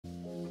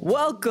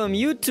Welcome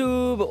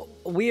YouTube!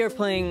 We are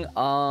playing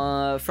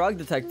Frog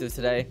Detective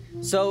today.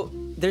 So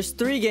there's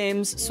 3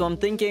 games, so I'm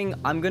thinking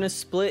I'm gonna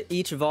split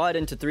each VOD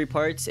into 3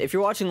 parts. If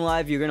you're watching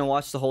live, you're gonna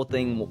watch the whole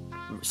thing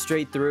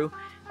straight through.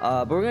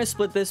 But we're gonna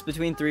split this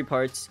between 3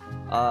 parts.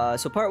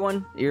 So part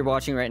 1, you're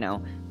watching right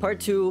now. Part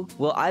 2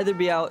 will either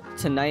be out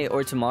tonight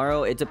or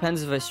tomorrow. It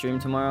depends if I stream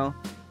tomorrow.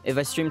 If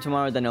I stream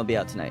tomorrow, then it'll be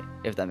out tonight,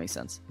 if that makes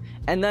sense.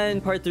 And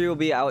then part 3 will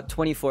be out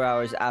 24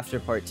 hours after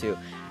part 2.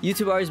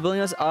 YouTube already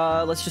billing us.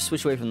 Let's just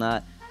switch away from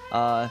that.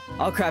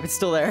 Oh crap, it's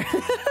still there.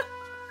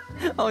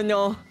 Oh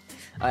no.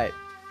 Alright.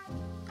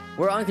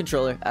 We're on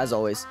controller, as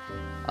always.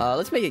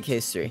 Let's make it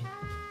case 3.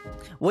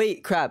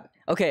 Wait, crap.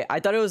 Okay,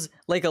 I thought it was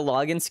like a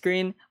login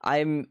screen.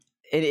 I'm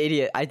an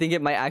idiot. I think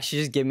it might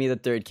actually just give me the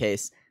 3rd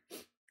case.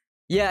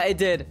 Yeah, it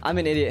did. I'm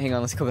an idiot. Hang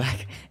on, let's go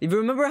back. You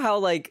remember how,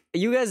 like,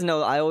 you guys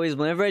know I always,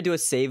 whenever I do a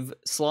save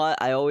slot,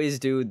 I always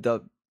do the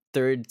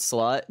 3rd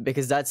slot,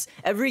 because that's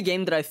every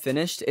game that I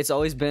finished, it's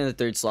always been in the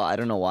 3rd slot. I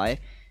don't know why,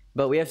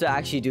 but we have to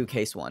actually do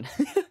case 1.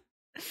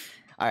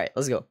 All right,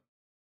 let's go.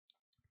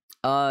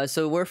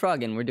 So we're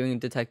frogging. We're doing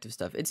detective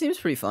stuff. It seems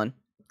pretty fun.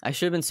 I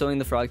should have been sewing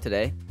the frog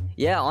today.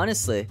 Yeah,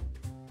 honestly,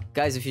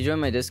 guys, if you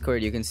join my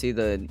Discord, you can see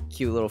the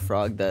cute little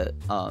frog that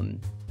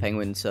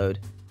Penguin sewed.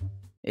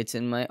 It's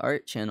in my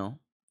art channel.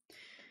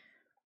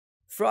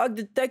 Frog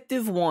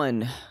Detective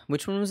 1.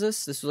 Which one was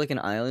this? This was like an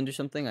island or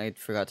something. I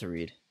forgot to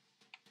read.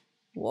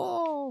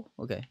 Whoa.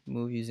 Okay,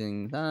 move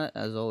using that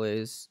as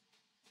always.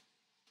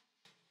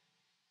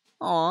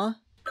 Aw.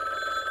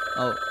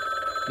 Oh,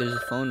 there's a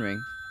phone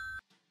ring.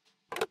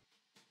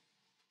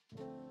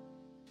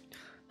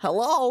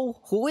 Hello?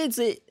 Who is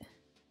it?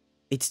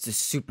 It's the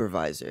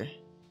supervisor.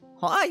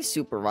 Hi,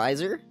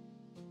 supervisor.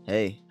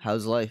 Hey,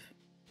 how's life?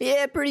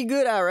 Yeah, pretty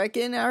good, I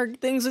reckon. How are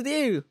things with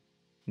you?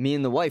 Me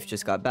and the wife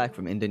just got back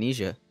from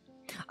Indonesia.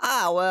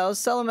 Ah, well,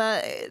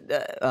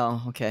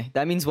 oh, okay.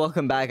 That means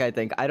welcome back, I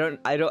think. I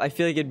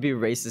feel like it'd be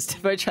racist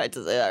if I tried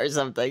to say that or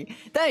something.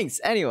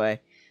 Thanks.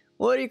 Anyway,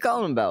 what are you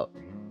calling about?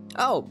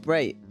 Oh,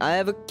 right. I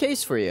have a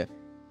case for you.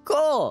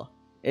 Cool.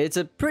 It's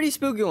a pretty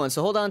spooky one,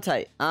 so hold on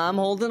tight. I'm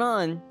holding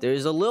on.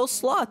 There's a little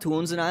sloth who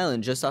owns an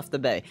island just off the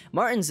bay.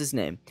 Martin's his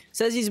name.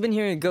 Says he's been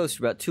hearing a ghost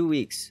for about 2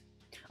 weeks.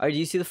 Alright, do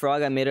you see the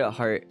frog? I made it a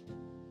heart.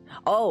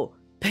 Oh,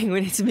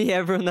 Penguin, it's me,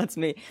 everyone, that's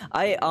me.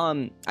 I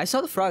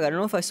saw the frog. I don't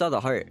know if I saw the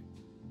heart.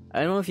 I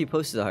don't know if you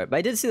posted the heart, but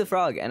I did see the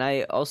frog, and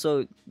I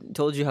also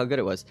told you how good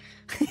it was.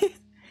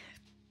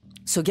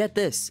 So get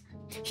this.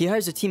 He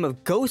hires a team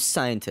of ghost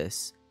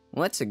scientists.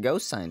 What's a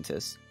ghost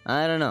scientist?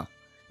 I don't know.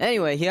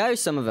 Anyway, he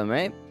hires some of them,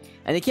 right?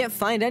 And they can't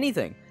find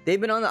anything. They've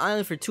been on the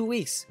island for 2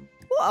 weeks.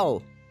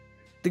 Whoa!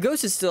 The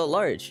ghost is still at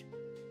large.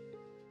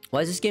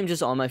 Why is this game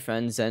just all my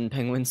friends and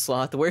Penguin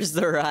Sloth? Where's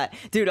the rat?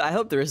 Dude, I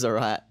hope there is a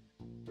rat.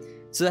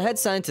 So the head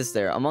scientist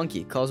there, a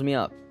monkey, calls me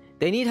up.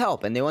 They need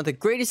help, and they want the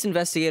greatest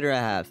investigator I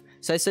have.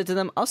 So I said to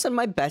them, I'll send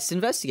my best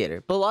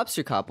investigator. But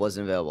Lobster Cop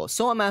wasn't available,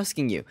 so I'm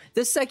asking you,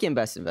 the 2nd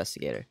best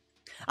investigator.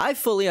 I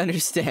fully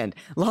understand.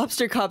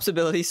 Lobster Cop's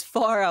abilities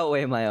far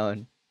outweigh my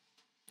own.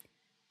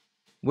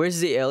 Where's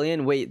the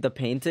alien? Wait, the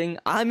painting?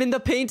 I'm in the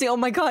painting! Oh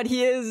my god,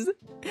 he is!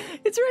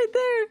 It's right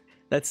there!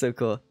 That's so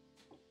cool.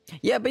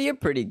 Yeah, but you're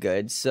pretty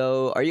good,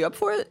 so are you up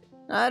for it?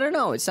 I don't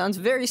know, it sounds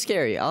very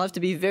scary. I'll have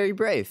to be very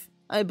brave.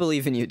 I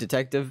believe in you,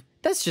 detective.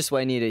 That's just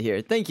what I needed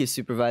here. Thank you,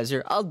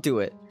 supervisor. I'll do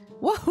it.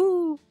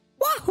 Wahoo!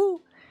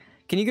 Wahoo!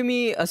 Can you give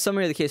me a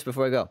summary of the case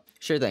before I go?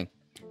 Sure thing.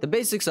 The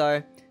basics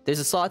are, there's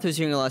a sloth who's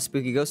hearing a lot of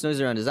spooky ghost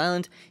noises around his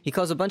island. He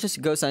calls a bunch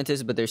of ghost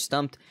scientists, but they're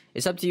stumped.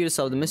 It's up to you to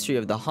solve the mystery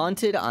of the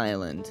haunted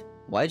island.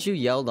 Why'd you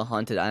yell the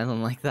haunted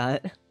island like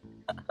that?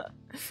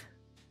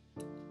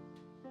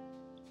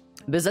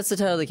 Because that's the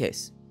title of the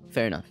case.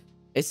 Fair enough.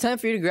 It's time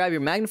for you to grab your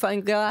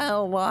magnifying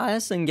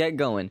glass and get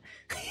going.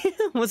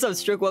 What's up,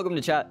 Stroke? Welcome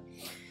to chat.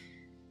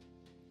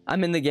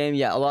 I'm in the game.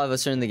 Yeah, a lot of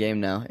us are in the game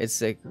now. It's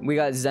sick. We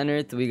got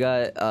Zenith, we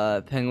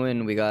got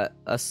Penguin, we got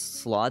a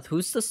sloth.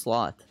 Who's the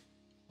sloth?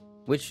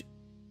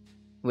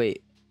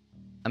 Wait.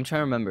 I'm trying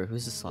to remember.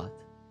 Who's the sloth?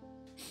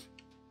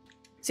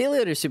 See you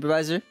later,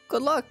 supervisor.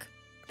 Good luck.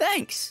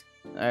 Thanks.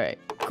 Alright,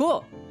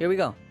 cool. Here we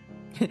go.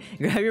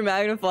 Grab your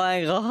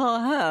magnifying.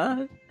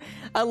 I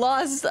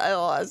lost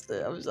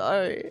it. I'm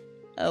sorry.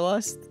 I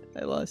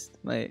lost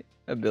my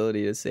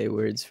ability to say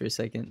words for a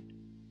second.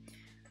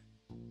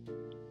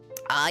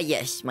 Ah,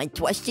 yes, my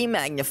trusty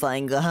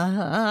magnifying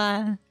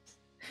glass.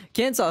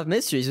 Can't solve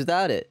mysteries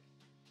without it.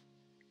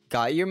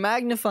 Got your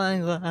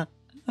magnifying glass.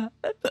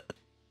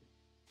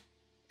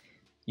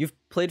 You've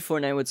played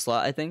Fortnite with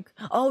Sloth, I think.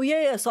 Oh,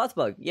 yeah,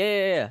 Slothbug.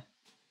 Yeah.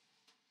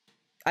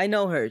 I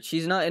know her.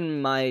 She's not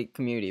in my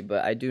community,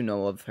 but I do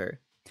know of her.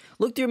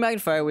 Look through your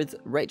magnifier with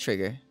right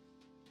trigger.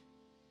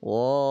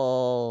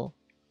 Whoa.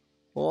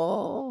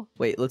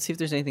 Wait, let's see if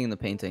there's anything in the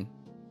painting.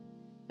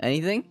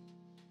 Anything?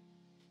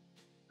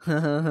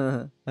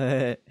 Anyway.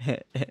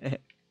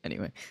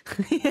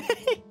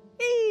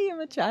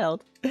 I'm a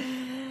child.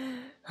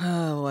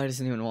 Oh, why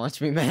doesn't anyone watch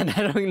me, man?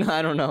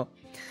 I don't know.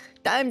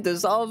 Time to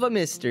solve a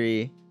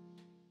mystery.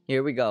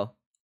 Here we go.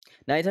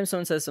 Now, anytime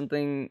someone says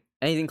something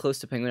Anything close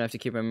to penguin, I have to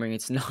keep remembering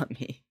it's not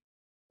me.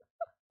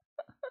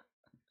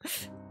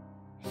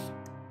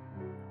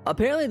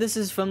 Apparently, this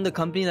is from the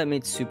company that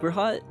made Super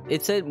Hot.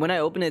 It said, when I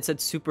opened it, it said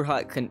Super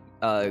Hot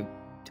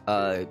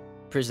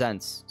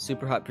presents.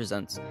 Super Hot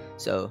presents.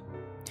 So,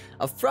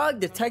 a frog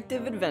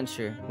detective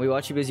adventure. We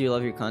watch you because you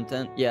love your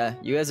content. Yeah,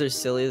 you guys are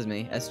silly as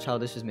me, as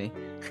childish as me.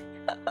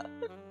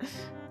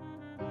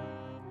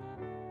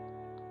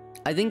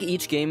 I think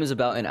each game is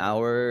about an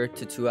hour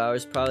to 2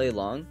 hours, probably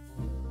long.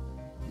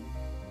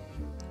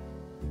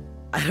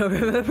 I don't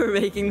remember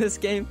making this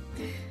game.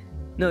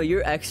 No,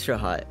 you're extra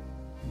hot.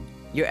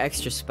 You're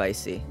extra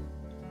spicy.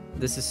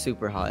 This is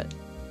super hot.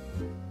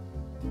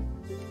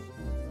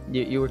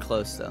 You were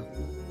close though.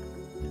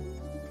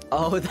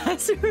 Oh,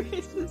 that's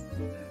racist.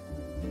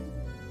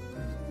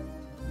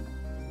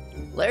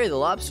 Larry the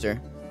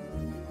Lobster.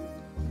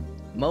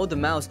 Mo the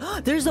Mouse.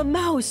 There's a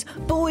mouse!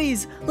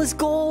 Boys, let's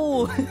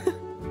go!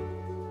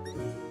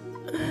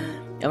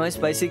 Am I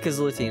spicy because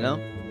Latino?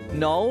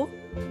 No?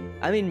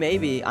 I mean,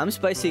 maybe. I'm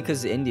spicy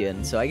because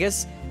Indian, so I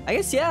guess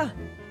yeah.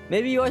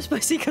 Maybe you are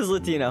spicy because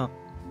Latino.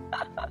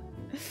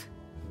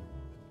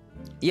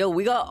 Yo,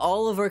 we got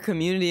all of our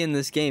community in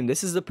this game.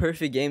 This is the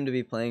perfect game to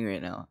be playing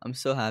right now. I'm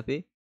so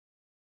happy.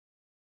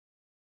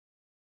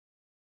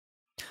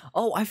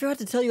 Oh, I forgot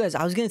to tell you guys.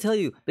 I was gonna tell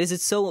you because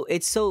it's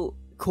so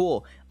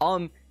cool.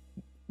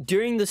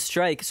 During the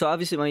strike, so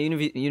obviously my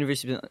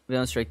university been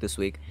on strike this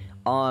week.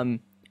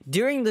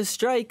 During the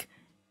strike,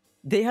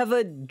 they have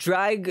a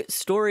drag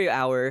story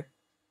hour.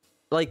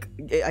 Like,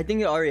 I think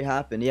it already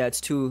happened. Yeah,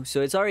 it's 2,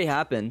 so it's already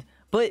happened.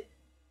 But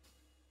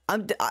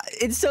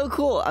it's so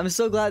cool. I'm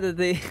so glad that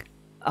they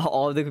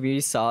all of the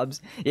community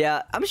sobs.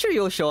 Yeah, I'm sure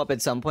you'll show up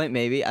at some point.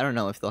 Maybe, I don't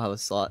know if they'll have a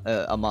slot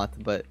a month,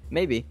 but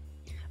maybe.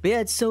 But yeah,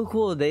 it's so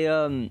cool. They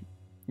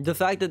the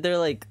fact that they're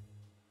like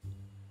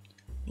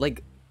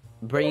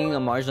bringing a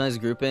marginalized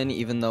group in,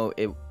 even though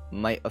it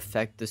might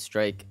affect the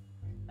strike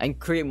and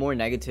create more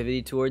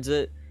negativity towards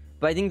it.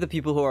 But I think the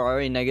people who are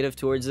already negative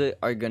towards it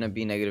are gonna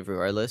be negative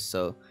regardless.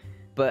 So,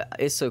 but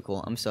it's so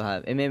cool. I'm so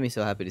happy. It made me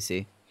so happy to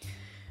see.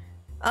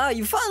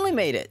 You finally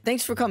made it.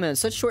 Thanks for coming on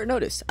such short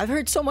notice. I've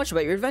heard so much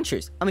about your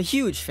adventures. I'm a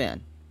huge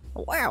fan.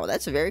 Wow,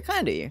 that's very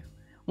kind of you.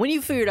 When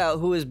you figured out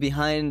who was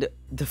behind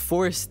the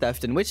forest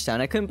theft in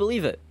Witchtown, I couldn't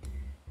believe it.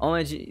 Oh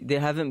my G, they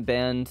haven't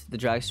banned the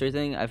dragstore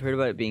thing? I've heard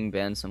about it being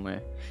banned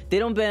somewhere. They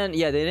don't ban,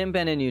 yeah, they didn't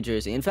ban in New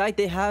Jersey. In fact,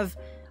 they have,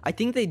 I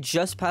think they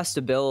just passed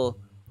a bill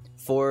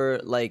for,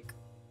 like,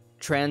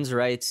 trans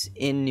rights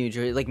in New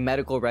Jersey, like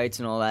medical rights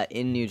and all that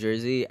in New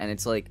Jersey, and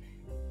it's like,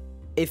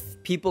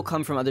 if people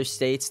come from other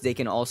states, they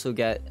can also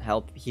get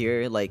help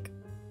here. Like,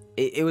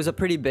 it was a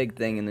pretty big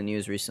thing in the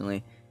news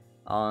recently.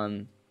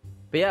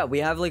 But yeah, we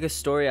have like a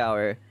story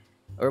hour,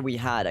 or we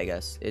had, I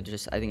guess. I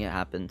think it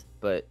happened,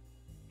 but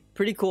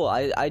pretty cool.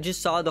 I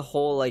just saw the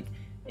whole like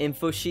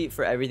info sheet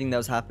for everything that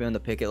was happening on the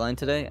picket line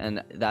today,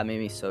 and that made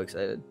me so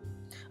excited.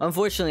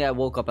 Unfortunately, I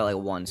woke up at like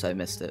 1, so I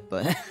missed it,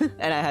 but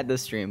and I had the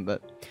stream,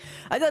 but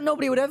I thought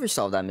nobody would ever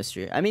solve that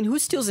mystery. I mean, who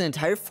steals an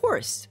entire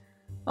forest?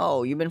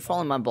 Oh, you've been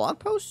following my blog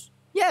posts?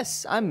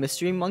 Yes, I'm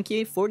Mystery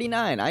Monkey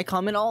 49. I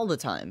comment all the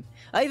time.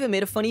 I even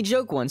made a funny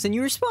joke once, and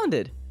you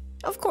responded.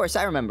 Of course,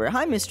 I remember.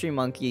 Hi, Mystery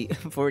Monkey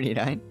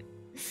 49.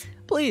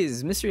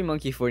 Please, Mystery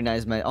Monkey 49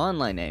 is my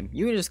online name.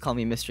 You can just call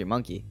me Mystery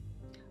Monkey.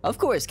 Of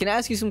course, can I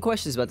ask you some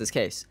questions about this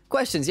case?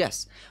 Questions,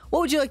 yes. What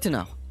would you like to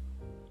know?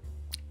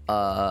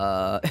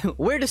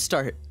 Where to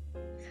start?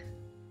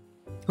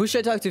 Who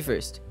should I talk to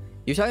first?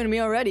 You're talking to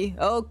me already?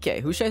 Okay,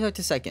 who should I talk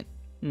to second?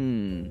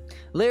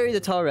 Larry, the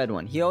tall red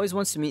one. He always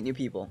wants to meet new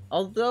people.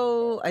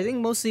 Although, I think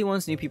mostly he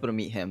wants new people to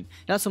meet him.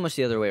 Not so much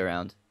the other way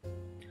around.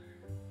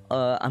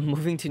 I'm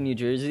moving to New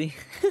Jersey.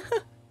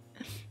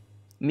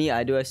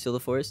 I steal the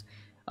forest?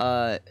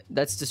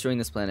 That's destroying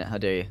this planet. How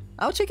dare you?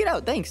 I'll check it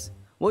out, thanks.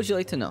 What would you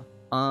like to know?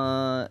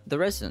 The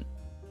resident.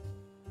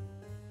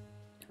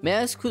 May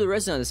I ask who the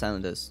resident of this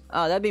island is?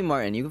 That'd be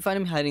Martin. You can find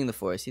him hiding in the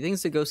forest. He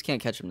thinks the ghost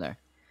can't catch him there.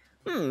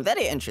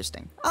 Very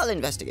interesting. I'll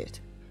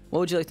investigate. What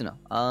would you like to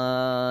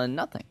know?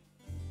 Nothing.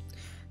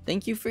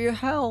 Thank you for your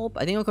help.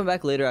 I think I'll come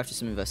back later after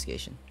some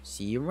investigation.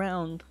 See you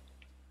around.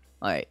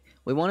 Alright.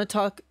 We want to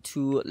talk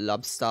to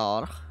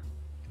Lobster.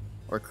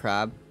 Or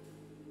Crab.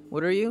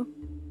 What are you?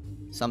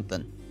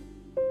 Something.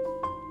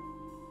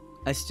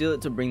 I steal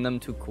it to bring them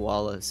to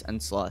koalas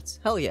and sloths.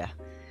 Hell yeah.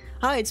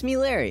 Hi, it's me,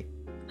 Larry.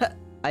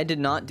 I did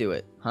not do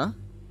it. Huh?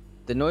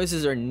 The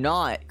noises are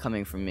not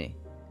coming from me.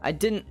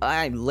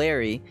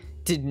 Larry,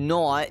 did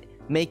not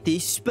make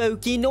these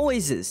spooky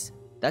noises.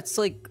 That's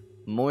like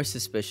more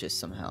suspicious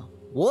somehow.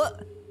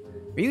 What?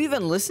 Are you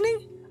even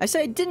listening? I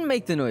said I didn't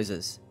make the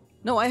noises.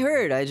 No, I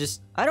heard. I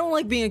don't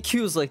like being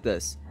accused like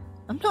this.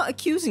 I'm not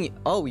accusing you.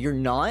 Oh, you're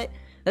not?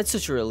 That's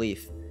such a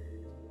relief.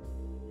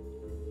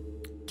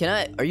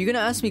 Are you gonna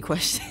ask me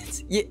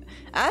questions? Yeah,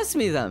 ask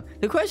me them.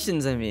 The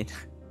questions, I mean.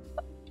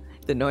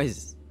 The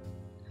noises.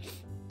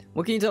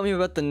 What can you tell me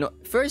about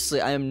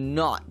Firstly, I am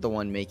not the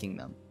one making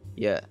them.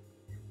 Yeah.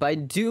 But I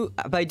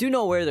do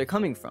know where they're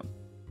coming from.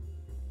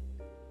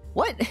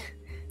 What?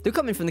 They're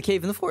coming from the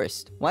cave in the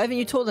forest. Why haven't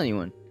you told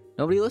anyone?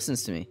 Nobody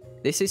listens to me.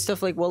 They say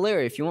stuff like, well,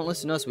 Larry, if you won't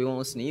listen to us, we won't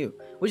listen to you.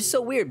 Which is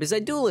so weird, because I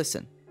do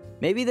listen.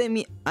 Maybe they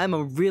mean I'm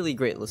a really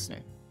great listener.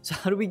 So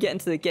how do we get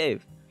into the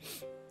cave?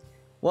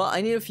 Well, I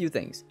need a few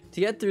things.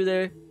 To get through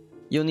there,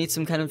 you'll need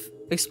some kind of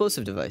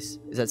explosive device.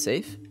 Is that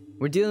safe?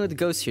 We're dealing with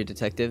ghosts here,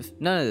 detective.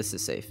 None of this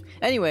is safe.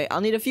 Anyway, I'll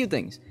need a few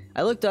things.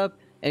 I looked up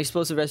an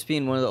explosive recipe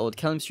in one of the old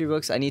chemistry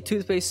books. I need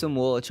toothpaste, some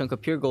wool, a chunk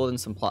of pure gold,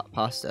 and some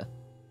pasta.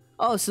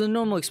 Oh, so the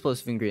normal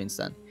explosive ingredients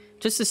then.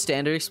 Just a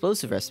standard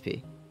explosive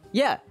recipe.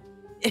 Yeah.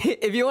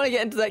 If you want to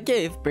get into that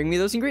cave, bring me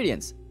those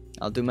ingredients.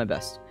 I'll do my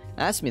best.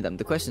 Ask me them,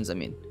 the questions I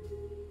mean.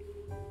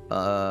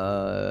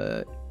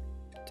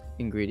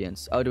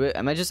 Ingredients. Oh,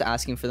 am I just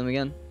asking for them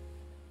again?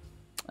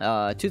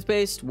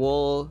 Toothpaste,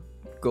 wool,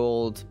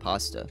 gold,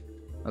 pasta.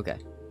 Okay.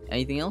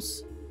 Anything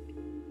else?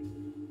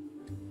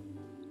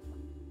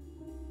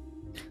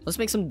 Let's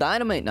make some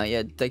dynamite. Not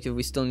yet, detective.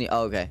 We still need...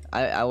 Oh, okay.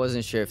 I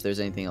wasn't sure if there's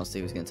anything else that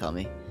he was going to tell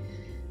me.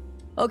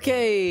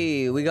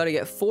 Okay. We got to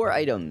get 4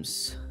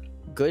 items.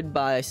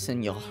 Goodbye,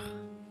 senor.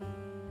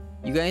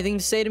 You got anything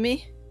to say to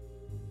me?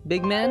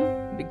 Big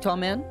man? Big tall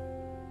man?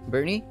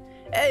 Bernie?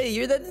 Hey,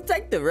 you're the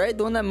detective, right?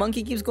 The one that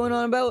monkey keeps going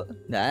on about?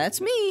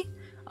 That's me.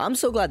 I'm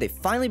so glad they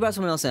finally brought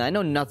someone else in. I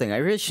know nothing. I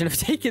really shouldn't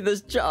have taken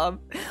this job.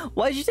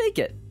 Why'd you take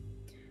it?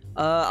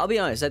 I'll be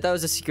honest. I thought it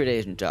was a secret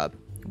agent job.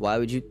 Why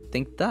would you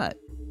think that?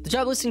 The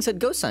job listing said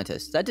ghost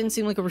scientist. That didn't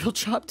seem like a real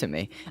job to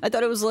me. I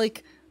thought it was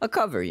like a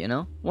cover, you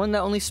know? One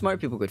that only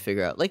smart people could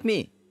figure out, like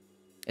me.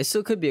 It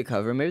still could be a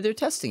cover. Maybe they're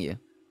testing you.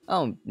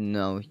 Oh,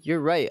 no. You're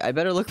right. I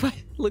better look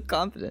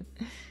confident.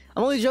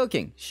 I'm only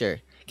joking. Sure.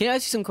 Can I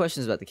ask you some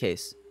questions about the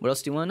case? What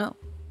else do you want to know?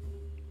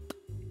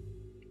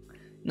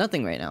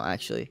 Nothing right now,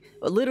 actually.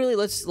 But literally,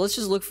 let's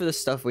just look for the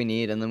stuff we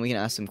need, and then we can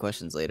ask some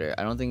questions later.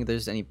 I don't think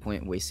there's any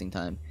point wasting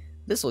time.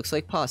 This looks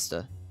like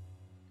pasta.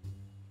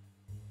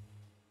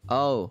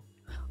 Oh.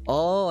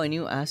 Oh, I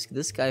knew ask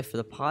this guy for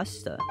the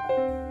pasta.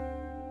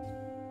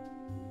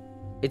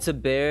 It's a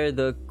bear,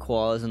 the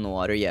koala's in the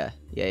water. Yeah.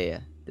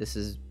 This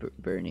is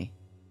Bernie.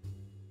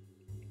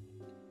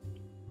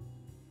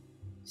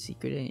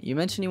 Secret agent. You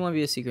mentioned you want to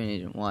be a secret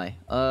agent. Why?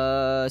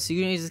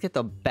 Secret agents get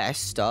the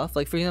best stuff.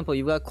 Like, for example,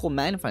 you've got a cool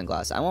magnifying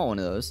glass. I want one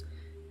of those.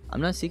 I'm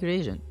not a secret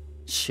agent.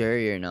 Sure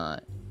you're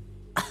not.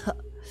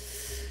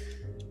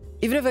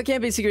 Even if I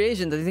can't be a secret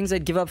agent, the things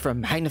I'd give up for a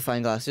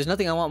magnifying glass. There's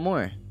nothing I want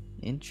more.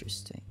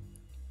 Interesting.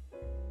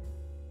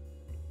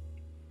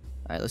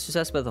 Alright, let's just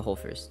ask about the hole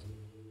first.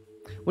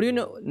 What do you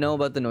know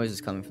about the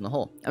noises coming from the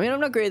hole? I mean, I'm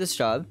not great at this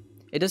job.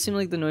 It does seem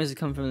like the noises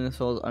coming from this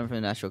hole aren't from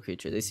a natural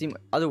creature. They seem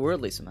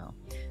otherworldly somehow.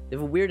 They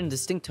have a weird and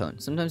distinct tone.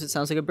 Sometimes it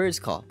sounds like a bird's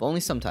call, but only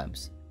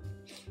sometimes.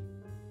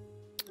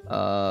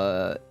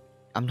 I'm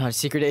not a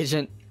secret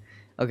agent.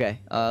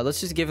 Okay, let's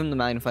just give him the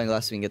magnifying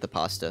glass so we can get the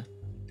pasta.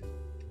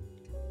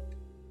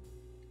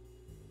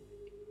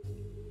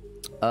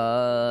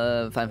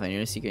 Fine,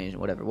 you're a secret agent,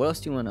 whatever. What else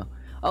do you want to know?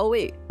 Oh,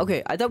 wait.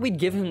 Okay, I thought we'd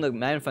give him the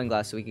magnifying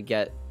glass so we could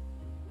get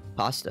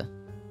pasta.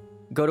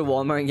 Go to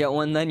Walmart and get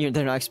one then?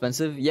 They're not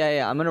expensive?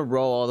 Yeah, I'm gonna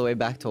roll all the way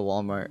back to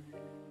Walmart.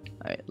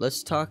 Alright,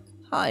 let's talk.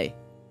 Hi.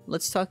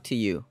 Let's talk to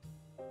you.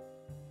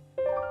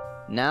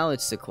 Now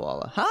it's the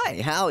koala. Hi,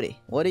 howdy.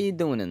 What are you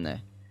doing in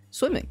there?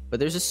 Swimming, but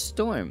there's a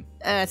storm.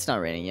 It's not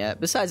raining yet.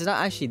 Besides, it's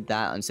not actually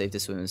that unsafe to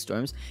swim in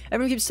storms.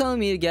 Everyone keeps telling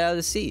me to get out of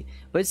the sea,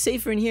 but it's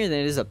safer in here than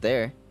it is up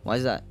there. Why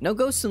is that? No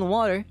ghosts in the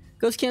water.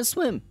 Ghosts can't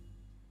swim.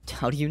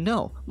 How do you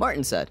know?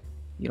 Martin said.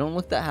 You don't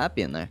look that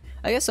happy in there.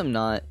 I guess I'm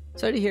not.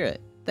 Sorry to hear it.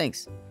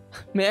 Thanks.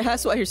 May I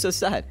ask why you're so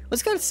sad?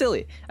 What's kind of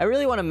silly? I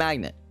really want a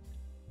magnet.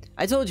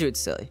 I told you it's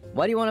silly.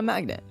 Why do you want a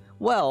magnet?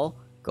 Well,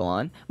 go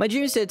on. My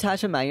dream is to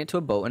attach a magnet to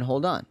a boat and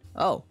hold on.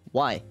 Oh,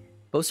 why?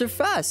 Boats are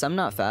fast. I'm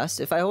not fast.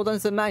 If I hold on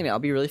to the magnet, I'll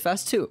be really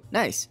fast too.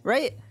 Nice,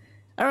 right?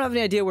 I don't have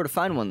any idea where to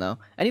find one though.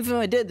 And even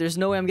if I did, there's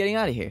no way I'm getting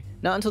out of here.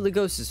 Not until the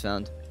ghost is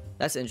found.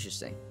 That's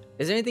interesting.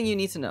 Is there anything you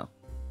need to know?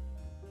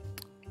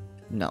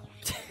 No.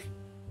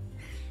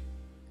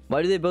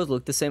 Why do they both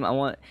look the same?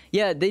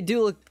 Yeah, they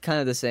do look kind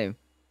of the same.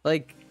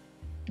 Like,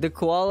 the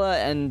koala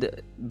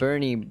and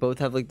Bernie both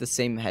have like the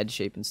same head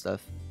shape and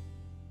stuff.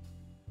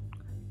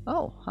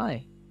 Oh,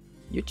 hi.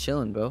 You're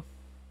chilling, bro.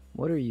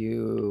 What are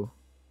you?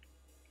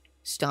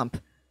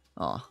 Stomp.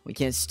 Oh, we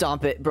can't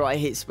stomp it. Bro, I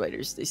hate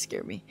spiders. They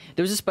scare me.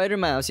 There was a spider in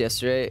my house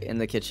yesterday in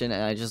the kitchen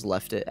and I just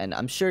left it. And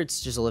I'm sure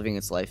it's just living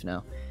its life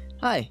now.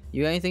 Hi,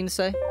 you got anything to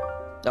say?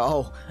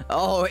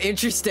 Oh,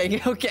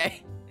 interesting.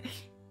 Okay.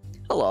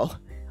 Hello.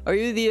 Are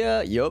you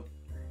the, yup.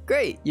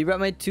 Great. You brought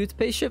my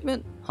toothpaste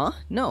shipment? Huh?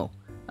 No.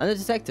 I'm the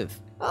detective.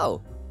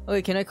 Oh.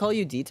 Okay, can I call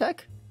you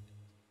D-Tech?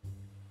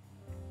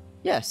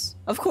 Yes,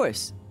 of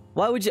course.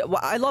 Why would you?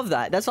 I love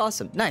that. That's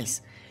awesome.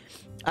 Nice.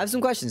 I have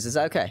some questions. Is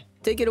that okay?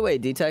 Take it away,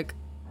 D-Tech.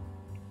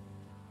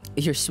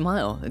 Your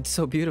smile. It's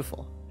so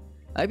beautiful.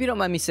 I hope you don't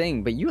mind me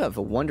saying, but you have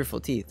a wonderful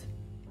teeth.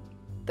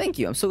 Thank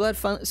you. I'm so glad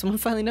someone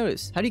finally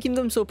noticed. How do you keep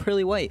them so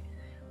pearly white?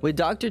 With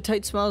Dr.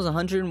 Tight Smiles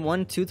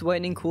 101 tooth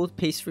whitening cool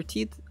paste for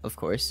teeth? Of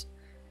course.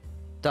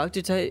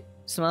 Dr. Tight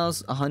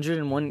Smiles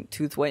 101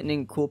 tooth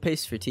whitening cool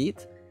paste for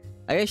teeth?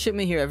 I get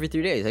shipment here every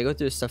 3 days. I go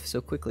through this stuff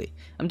so quickly.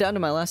 I'm down to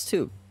my last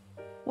tube.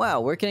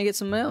 Wow, where can I get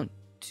some of my own?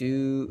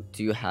 Do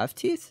you have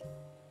teeth?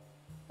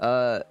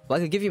 Well, I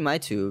could give you my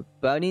tube,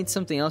 but I need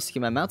something else to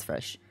keep my mouth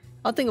fresh.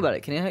 I'll think about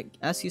it. Can I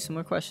ask you some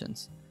more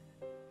questions?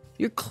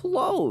 Your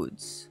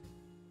clothes.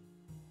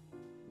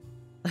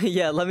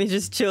 Yeah, let me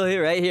just chill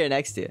here, right here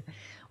next to you.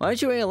 Why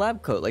aren't you wearing a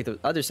lab coat like the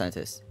other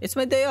scientists? It's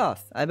my day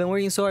off. I've been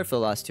working so hard for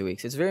the last 2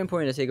 weeks. It's very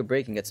important to take a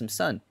break and get some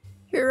sun.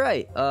 You're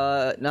right.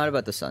 Not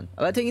about the sun.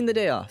 About taking the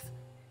day off.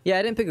 Yeah,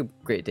 I didn't pick a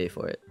great day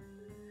for it.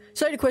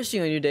 Sorry to question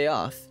you on your day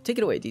off. Take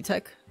it away,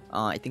 D-Tech.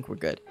 I think we're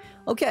good.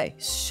 Okay,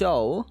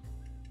 so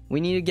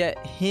we need to get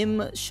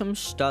him some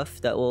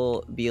stuff that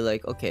will be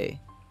like,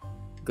 okay,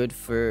 good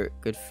for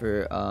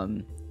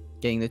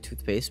getting the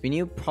toothpaste. We need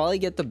to probably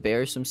get the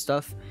bear some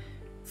stuff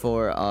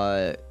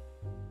for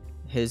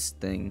his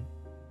thing.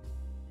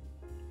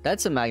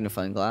 That's a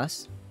magnifying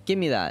glass. Give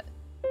me that.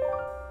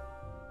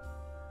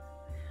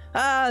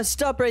 Ah,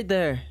 stop right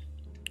there.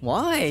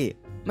 Why?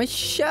 My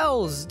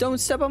shells! Don't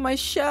step on my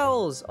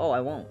shells! Oh,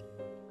 I won't.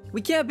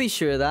 We can't be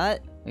sure of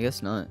that. I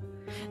guess not.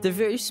 They're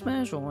very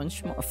smagel and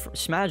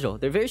smagel.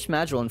 They're very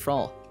smagel and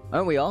frawl.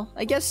 Aren't we all?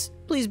 I guess.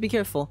 Please be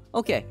careful.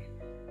 Okay.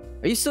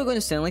 Are you still going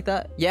to stand like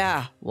that?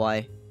 Yeah.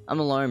 Why? I'm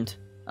alarmed.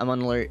 I'm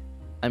on alert.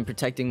 I'm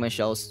protecting my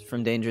shells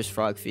from dangerous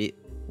frog feet.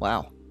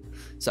 Wow.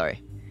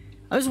 Sorry.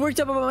 I was worked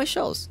up about my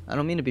shells. I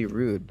don't mean to be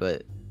rude,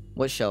 but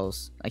what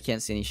shells? I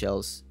can't see any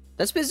shells.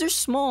 That's because they're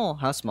small.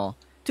 How small?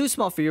 Too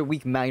small for your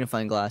weak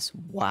magnifying glass.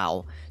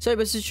 Wow. Sorry,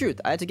 but it's the truth.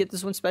 I had to get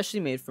this one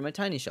specially made for my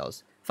tiny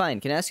shells. Fine.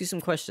 Can I ask you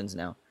some questions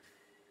now?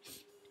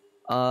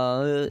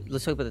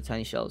 Let's talk about the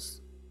tiny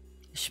shells.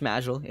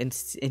 Schmagel.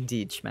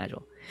 Indeed,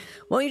 schmagel.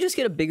 Why don't you just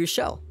get a bigger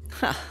shell?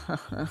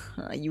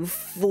 You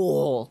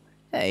fool.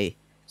 Hey,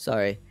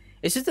 sorry.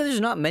 It's just that there's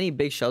not many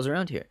big shells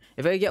around here.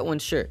 If I could get one,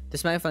 sure.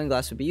 This magnifying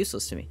glass would be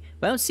useless to me.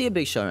 But I don't see a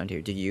big shell around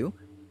here. Do you?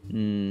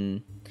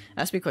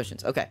 Ask me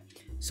questions. Okay.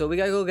 So we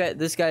gotta go get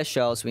this guy's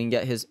shell so we can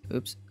get his...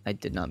 Oops. I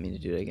did not mean to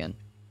do it again.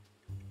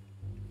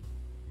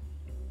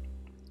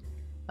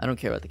 I don't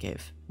care about the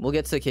cave. We'll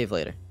get to the cave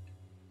later.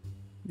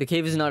 The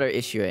cave is not our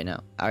issue right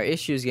now. Our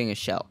issue is getting a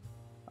shell.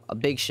 A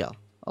big shell.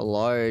 A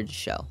large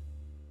shell.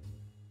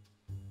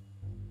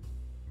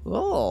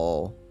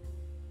 Whoa.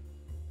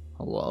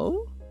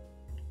 Hello?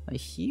 I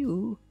see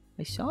you.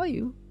 I saw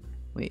you.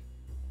 Wait.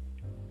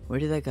 Where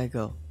did that guy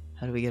go?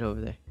 How do we get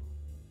over there?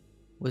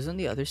 Was it on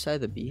the other side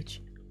of the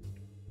beach?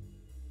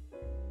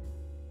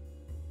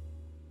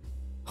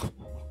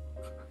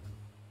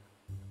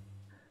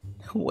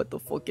 What the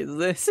fuck is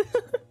this?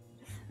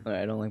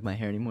 Alright, I don't like my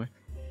hair anymore.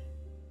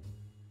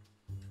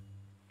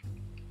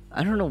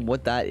 I don't know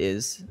what that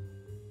is.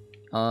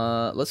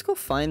 Let's go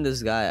find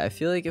this guy. I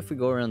feel like if we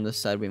go around this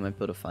side, we might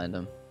be able to find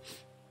him.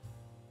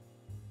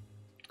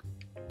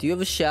 Do you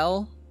have a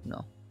shell?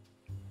 No.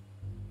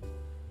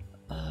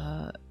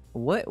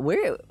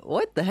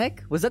 What the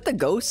heck? Was that the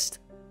ghost?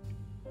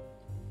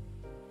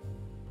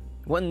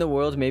 What in the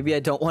world? Maybe I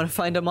don't want to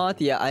find a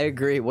moth? Yeah, I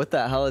agree. What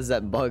the hell is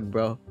that bug,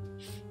 bro?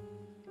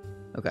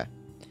 Okay.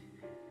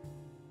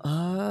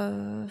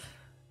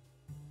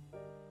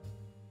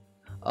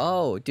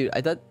 Oh, dude,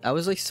 I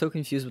was like so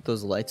confused what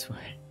those lights were.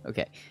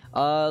 Okay.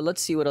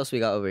 Let's see what else we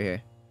got over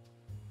here.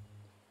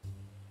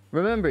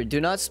 Remember, do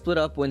not split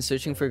up when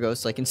searching for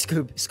ghosts like in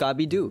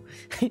Scooby-Doo.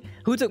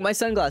 Who took my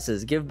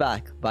sunglasses? Give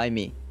back. By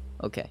me.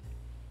 Okay.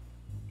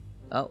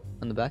 Oh,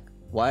 on the back.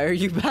 Why are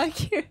you back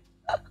here?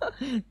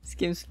 This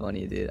game's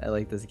funny, dude. I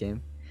like this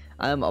game.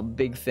 I'm a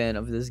big fan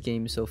of this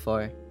game so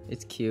far.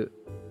 It's cute.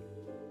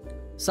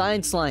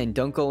 Science line.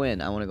 Don't go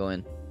in. I want to go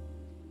in.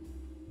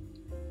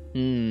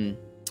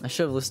 I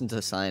should have listened to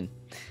the sign.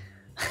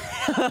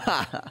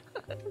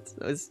 That's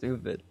so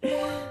stupid.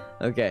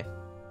 Okay.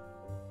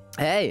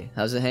 Hey,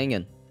 how's it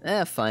hanging?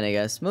 Fine, I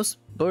guess.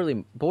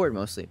 Bored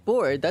mostly.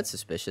 Bored? That's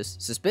suspicious.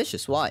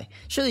 Suspicious? Why?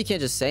 Surely you can't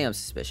just say I'm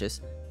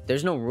suspicious.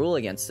 There's no rule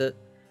against it.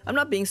 I'm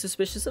not being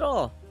suspicious at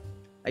all.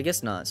 I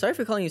guess not. Sorry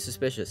for calling you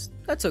suspicious.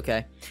 That's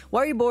okay.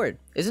 Why are you bored?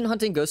 Isn't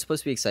hunting ghosts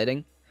supposed to be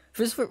exciting?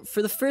 For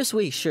the first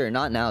week, sure.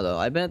 Not now, though.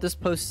 I've been at this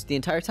post the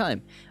entire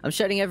time. I'm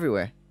shedding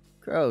everywhere.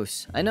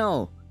 Gross. I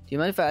know. Do you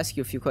mind if I ask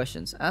you a few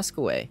questions? Ask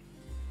away.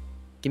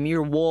 Give me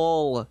your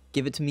wool.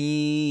 Give it to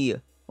me.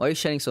 Why are you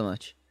shedding so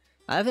much?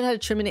 I haven't had a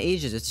trim in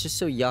ages. It's just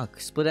so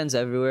yuck. Split ends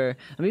everywhere.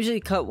 I'm usually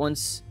getting cut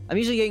once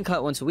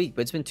a week,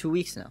 but it's been 2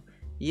 weeks now.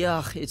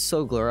 Yuck. It's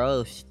so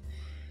gross.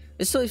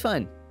 It's totally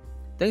fine.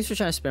 Thanks for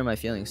trying to spare my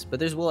feelings, but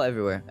there's wool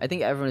everywhere. I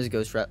think everyone is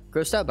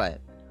grossed out by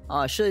it.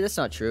 Aw, surely that's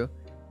not true.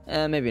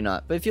 Maybe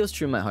not, but it feels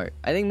true in my heart.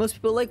 I think most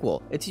people like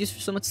wool. It's used for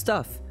so much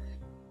stuff.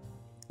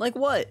 Like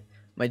what?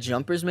 My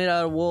jumper's made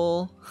out of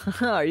wool?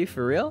 Are you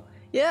for real?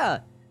 Yeah,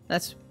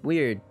 that's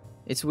weird.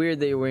 It's weird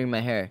that you're wearing my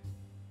hair.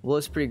 Wool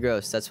is pretty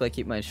gross, that's why I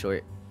keep mine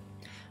short.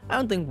 I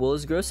don't think wool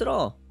is gross at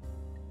all.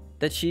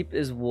 That sheep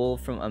is wool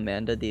from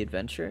Amanda the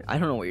Adventure? I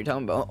don't know what you're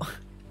talking about.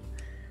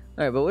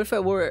 Alright, but what if I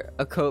wore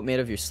a coat made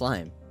of your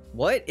slime?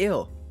 What?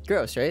 Ew.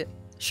 Gross, right?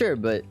 Sure,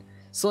 but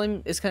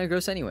slime is kind of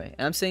gross anyway.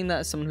 And I'm saying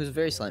that as someone who's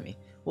very slimy.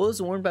 Wool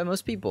is worn by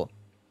most people.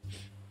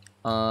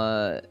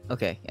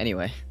 Okay,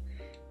 anyway.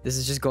 This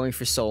is just going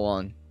for so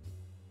long.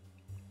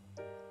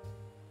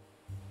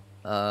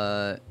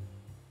 I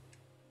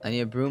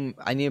need a broom.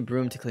 I need a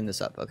broom to clean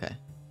this up. Okay.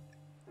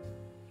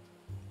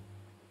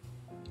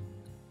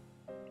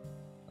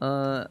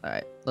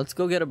 Alright. Let's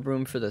go get a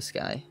broom for this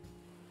guy.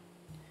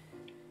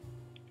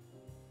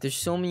 There's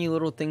so many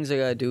little things I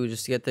gotta do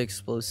just to get the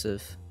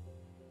explosive.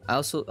 I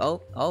also...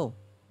 Oh,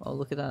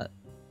 look at that.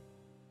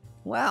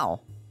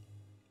 Wow.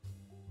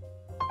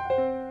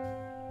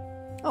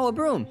 Oh, a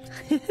broom.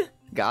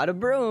 Got a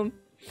broom.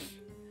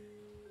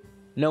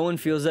 No one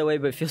feels that way,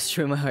 but it feels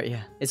true in my heart,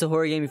 yeah. It's a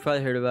horror game, you've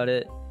probably heard about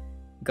it.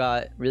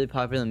 Got really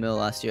popular in the middle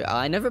of last year.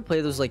 I never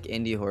play those, like,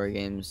 indie horror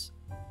games.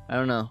 I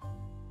don't know.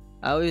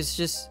 I always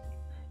just...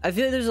 I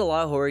feel like there's a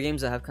lot of horror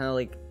games that have kind of,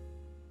 like...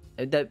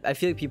 that I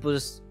feel like people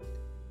just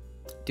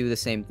do the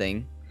same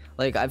thing.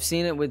 Like, I've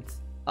seen it with,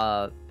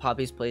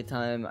 Poppy's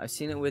Playtime. I've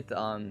seen it with,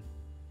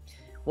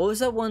 what was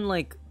that one,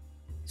 like,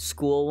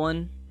 school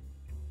one?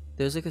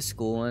 There's, like, a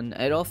school one.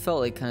 It all felt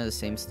like kind of the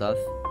same stuff.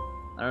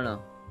 I don't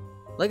know.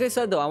 Like I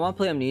said, though, I want to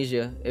play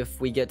Amnesia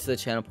if we get to the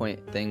channel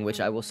point thing, which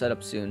I will set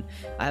up soon.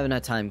 I haven't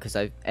had time because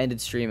I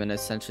ended stream and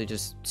essentially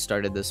just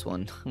started this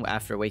one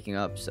after waking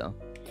up, so.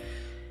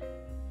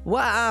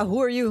 Wow, who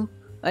are you?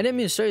 I didn't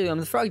mean to start you. I'm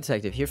the frog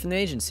detective here from the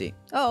agency.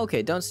 Oh,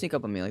 okay, don't sneak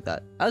up on me like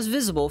that. I was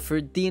visible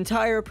for the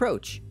entire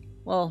approach.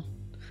 Well,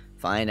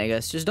 fine, I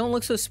guess. Just don't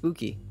look so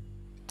spooky.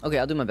 Okay,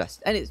 I'll do my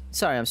best.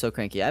 Sorry, I'm so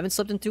cranky. I haven't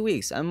slept in 2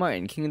 weeks. I'm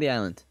Martin, king of the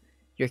island.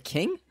 You're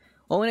king?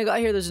 Well, when I got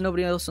here, there's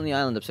nobody else on the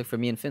island except for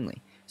me and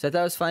Finley. So I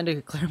thought it was fine to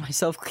declare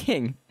myself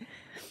king.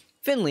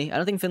 Finley? I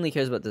don't think Finley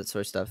cares about that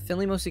sort of stuff.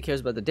 Finley mostly cares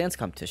about the dance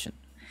competition.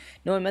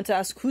 No, I meant to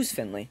ask, who's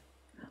Finley?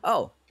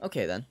 Oh,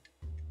 okay then.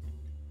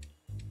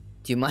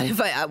 Do you mind if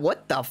I...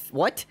 what the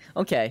what?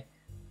 Okay.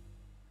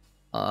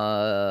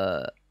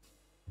 None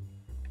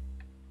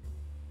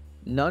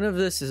of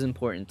this is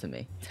important to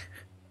me.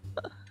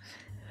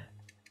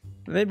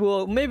 Maybe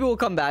we'll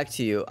come back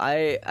to you.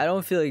 I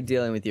don't feel like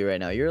dealing with you right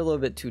now. You're a little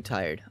bit too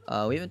tired.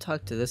 We haven't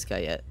talked to this guy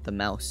yet. The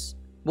mouse.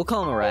 We'll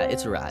call him a rat.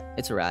 It's a rat.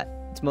 It's a rat.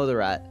 It's Mo the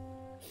rat.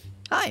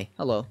 Hi.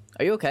 Hello.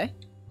 Are you okay?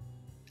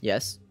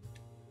 Yes.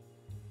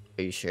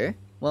 Are you sure?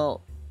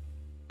 Well,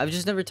 I've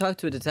just never talked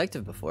to a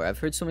detective before. I've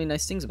heard so many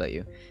nice things about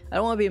you. I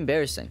don't want to be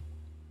embarrassing.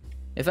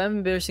 If I'm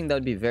embarrassing, that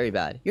would be very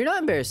bad. You're not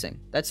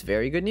embarrassing. That's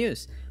very good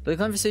news. But the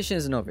conversation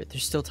isn't over.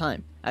 There's still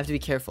time. I have to be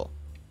careful.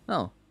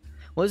 Oh.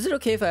 Well, is it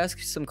okay if I ask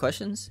you some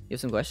questions? You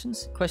have some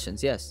questions?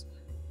 Questions, yes.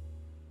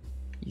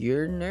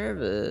 You're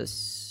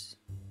nervous.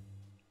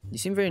 You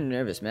seem very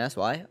nervous. May I ask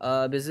why?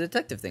 Because it's a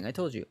detective thing. I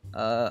told you.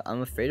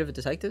 I'm afraid of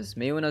detectives.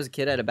 Maybe when I was a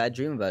kid, I had a bad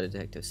dream about a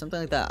detective. Something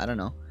like that. I don't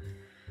know.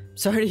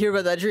 Sorry to hear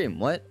about that dream.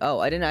 What? Oh,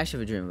 I didn't actually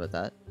have a dream about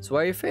that. So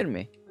why are you afraid of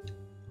me?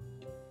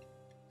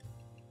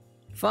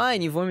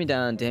 Fine, you've worn me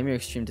down. Damn your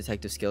extreme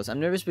detective skills. I'm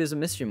nervous because of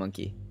Mystery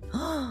Monkey.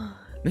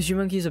 Mystery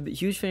Monkey is a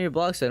huge fan of your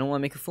blog, so I don't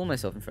want to make a fool of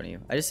myself in front of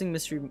you. I just think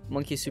Mystery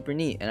Monkey is super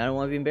neat, and I don't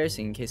want to be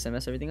embarrassing in case I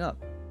mess everything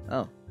up.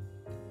 Oh.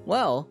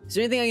 Well, is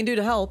there anything I can do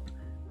to help?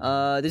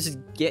 There's a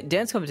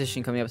dance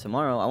competition coming up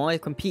tomorrow. I want to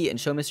compete and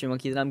show Mystery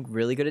Monkey that I'm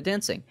really good at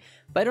dancing.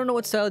 But I don't know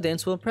what style of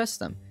dance will impress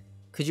them.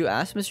 Could you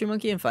ask Mystery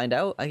Monkey and find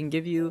out? I can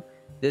give you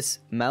this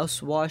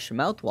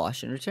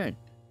mouthwash in return.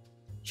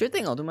 Sure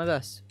thing, I'll do my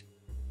best.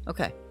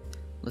 Okay,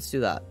 let's do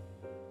that.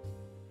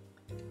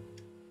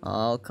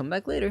 I'll come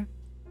back later.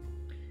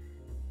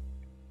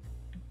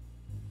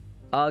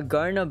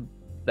 Garna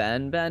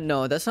Ban?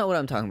 No, that's not what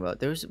I'm talking about.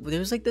 There was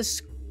like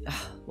this,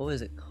 what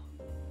was it called?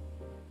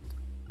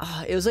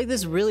 It was like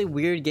this really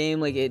weird game.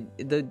 Like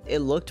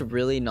it looked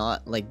really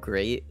not like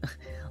great.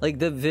 Like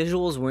the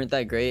visuals weren't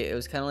that great. It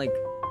was kind of like,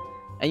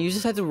 and you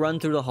just had to run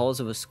through the halls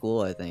of a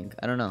school, I think.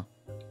 I don't know.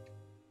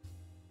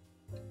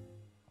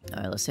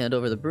 All right, let's hand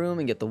over the broom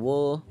and get the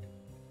wool.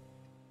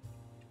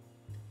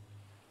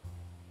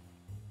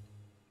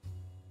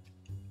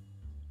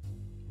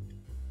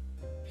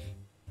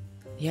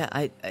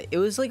 Yeah, it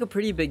was like a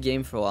pretty big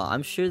game for a while.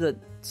 I'm sure that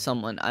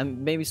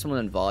maybe someone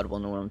in VOD will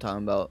know what I'm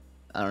talking about.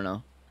 I don't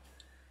know.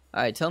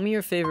 All right, tell me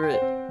your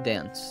favorite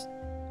dance.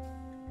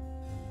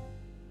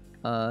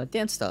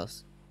 Dance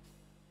styles.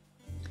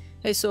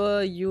 Hey,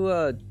 so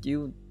do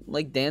you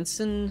like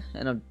dancing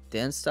and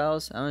dance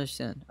styles? I don't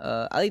understand.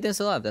 I like dance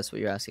a lot. If that's what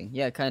you're asking.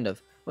 Yeah, kind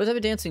of. What type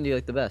of dancing do you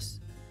like the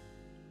best?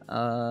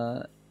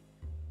 I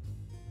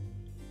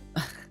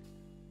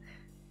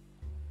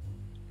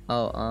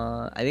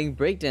think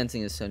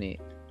breakdancing is so neat.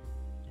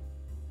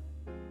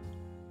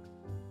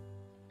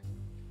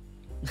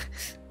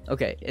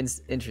 Okay,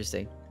 it's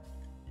interesting.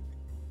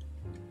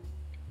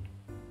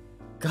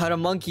 Got a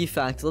monkey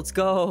fact. Let's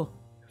go.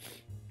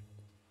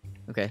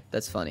 Okay,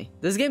 that's funny.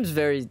 This game's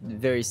very,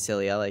 very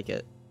silly. I like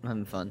it. I'm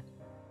having fun.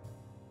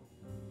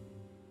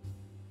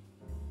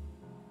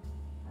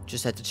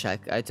 Just had to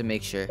check. I had to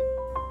make sure.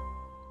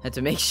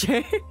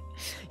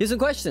 Here's some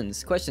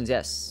questions. Questions,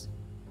 yes.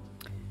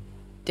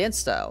 Dance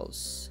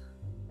styles.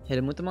 Hit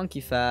him with the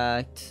monkey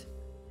fact.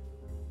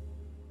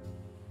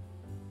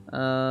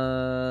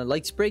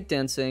 Likes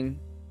breakdancing.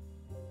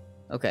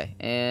 Okay,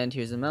 and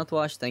here's the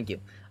mouthwash. Thank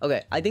you.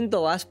 Okay, I think the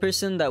last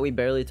person that we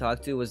barely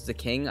talked to was the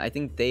king. I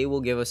think they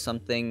will give us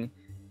something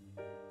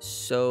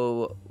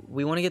So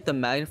we want to get the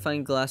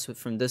magnifying glass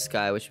from this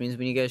guy, which means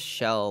we need to get a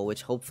shell,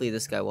 which hopefully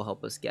this guy will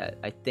help us get.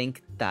 I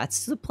think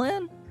that's the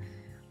plan?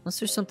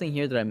 Unless there's something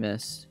here that I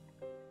missed.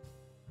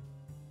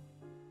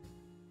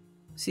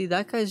 See,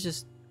 that guy's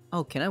just...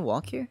 Oh, can I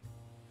walk here?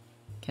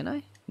 Can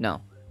I?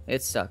 No,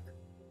 it's stuck.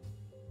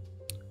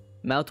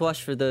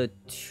 Mouthwash for the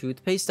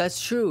toothpaste?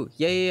 That's true.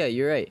 Yeah,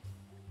 you're right.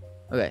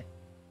 Okay.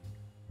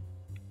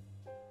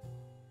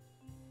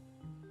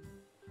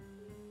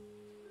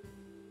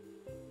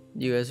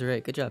 You guys are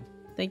right. Good job.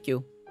 Thank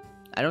you.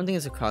 I don't think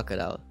it's a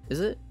crocodile.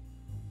 Is it?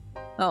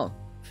 Oh,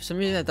 for some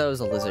reason I thought it was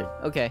a lizard.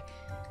 Okay.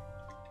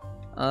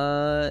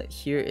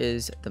 Here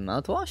is the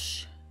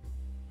mouthwash.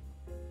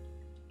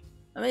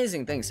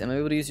 Amazing, thanks. Am I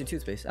able to use your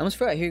toothpaste? I almost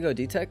forgot. Here you go,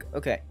 D-Tech.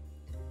 Okay.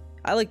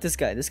 I like this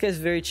guy. This guy's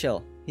very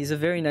chill. He's a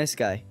very nice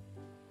guy.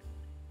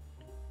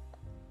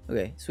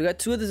 Okay, so we got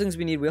 2 of the things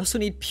we need. We also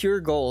need pure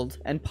gold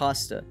and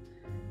pasta.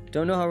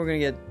 Don't know how we're gonna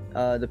get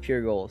the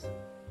pure gold.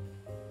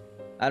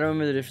 I don't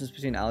remember the difference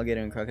between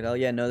alligator and crocodile.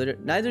 Yeah, no,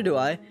 neither do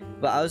I.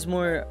 But I was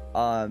more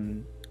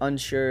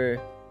unsure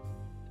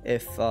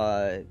if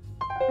I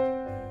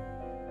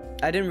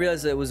didn't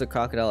realize that it was a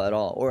crocodile at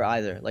all, or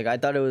either. Like I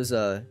thought it was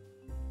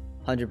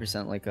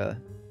 100% like a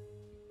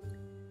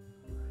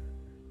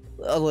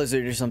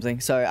lizard or something.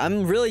 Sorry,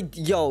 I'm really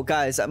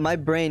guys. My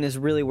brain is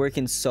really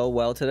working so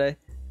well today.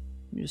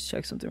 Let me just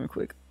check something real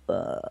quick.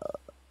 There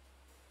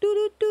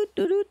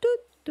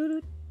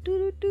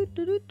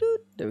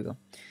we go.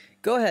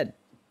 Go ahead.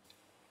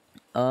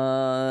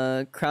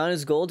 Crown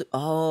is gold.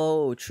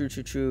 Oh,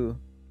 true.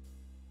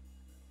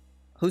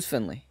 Who's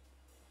Finley?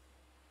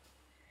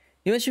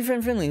 You met your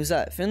friend Finley. Who's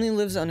that? Finley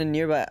lives on a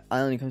nearby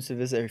island and comes to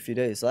visit every few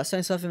days. Last time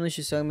I saw Finley,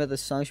 she was talking about the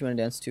song she wanted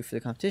to dance to for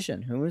the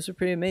competition. Her moves are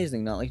pretty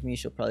amazing. Not like me,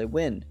 she'll probably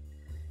win.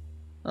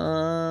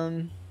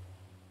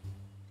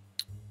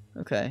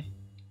 Okay.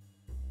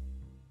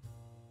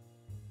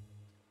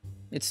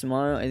 It's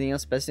tomorrow. Anything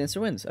else? Best dancer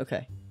wins.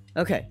 Okay.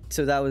 Okay.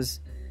 So that was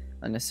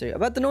unnecessary.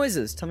 About the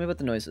noises. Tell me about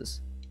the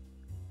noises.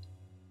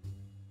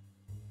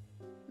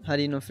 How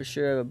do you know for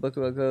sure? I have a book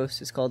about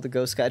ghosts. It's called The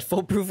Ghost Guide.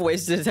 Foolproof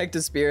Ways to Detect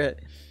a Spirit.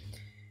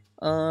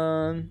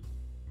 Oh,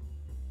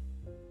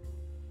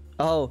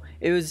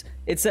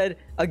 it said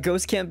a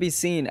ghost can't be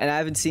seen, and I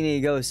haven't seen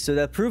any ghosts, so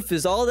that proof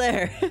is all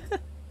there.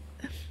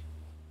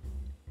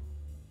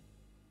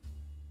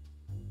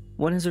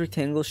 One has a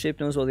rectangle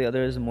shaped nose while the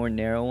other has a more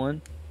narrow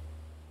one.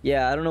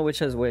 Yeah, I don't know which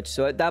has which,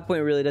 so at that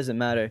point it really doesn't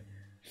matter.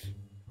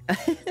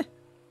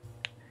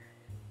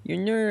 Your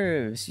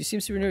nerves. You seem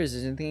super nervous.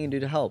 Is there anything you can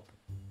do to help?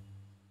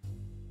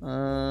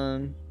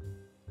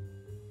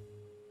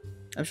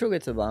 I'm sure we'll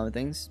get to the bottom of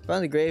things. Bottom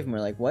of the grave,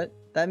 more like, what?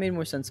 That made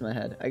more sense in my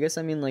head. I guess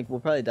I mean, like, we'll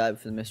probably die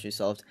before the mystery's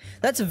solved.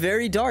 That's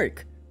very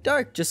dark.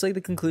 Dark, just like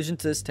the conclusion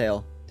to this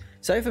tale.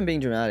 Sorry if I'm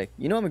being dramatic.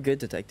 You know I'm a good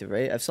detective,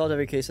 right? I've solved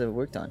every case I've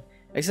worked on.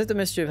 Except the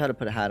mystery of how to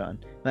put a hat on.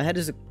 My head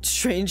is a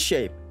strange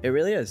shape. It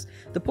really is.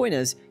 The point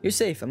is, you're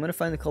safe. I'm gonna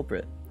find the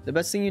culprit. The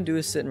best thing you do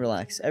is sit and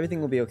relax. Everything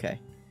will be okay.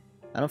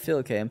 I don't feel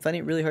okay. I'm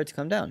finding it really hard to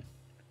calm down.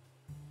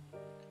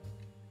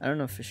 I don't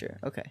know for sure.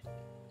 Okay.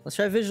 Let's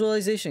try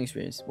visualization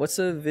experience. What's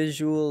a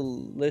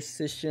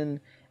visualization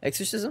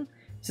exorcism?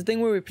 It's a thing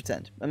where we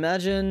pretend.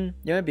 Imagine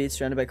you're on a beach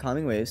surrounded by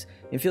calming waves.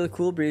 You feel a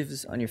cool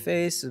breeze on your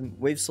face. And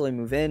waves slowly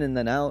move in and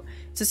then out.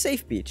 It's a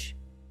safe beach.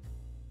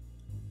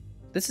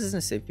 This isn't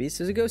a safe beach.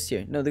 There's a ghost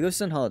here. No, the ghost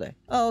is on holiday.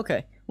 Oh,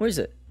 okay. Where is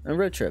it? On a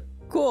road trip.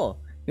 Cool.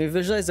 Can you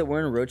visualize that we're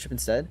on a road trip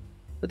instead?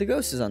 But the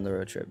ghost is on the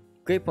road trip.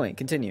 Great point.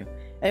 Continue.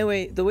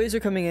 Anyway, the waves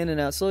are coming in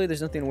and out slowly.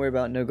 There's nothing to worry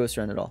about. No ghost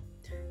around at all.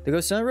 The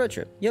ghost is on a road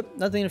trip. Yep,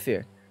 nothing to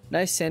fear.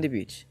 Nice sandy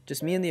beach.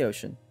 Just me and the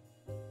ocean.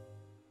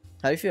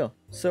 How do you feel?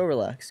 So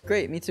relaxed.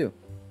 Great, me too.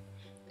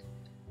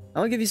 I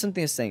want to give you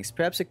something as thanks.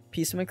 Perhaps a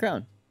piece of my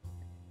crown.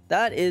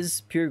 That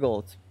is pure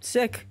gold.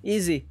 Sick.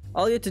 Easy.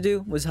 All you had to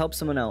do was help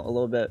someone out a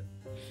little bit.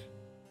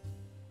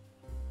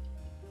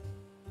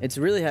 It's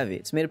really heavy.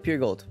 It's made of pure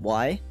gold.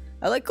 Why?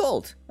 I like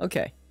gold.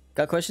 Okay.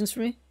 Got questions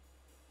for me?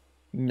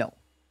 No.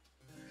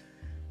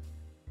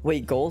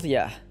 Wait, gold?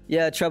 Yeah.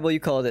 Yeah, trouble, you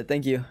called it.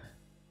 Thank you.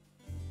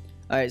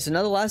 Alright, so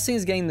now the last thing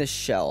is getting the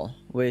shell,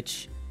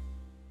 which...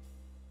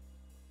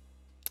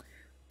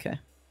 Okay.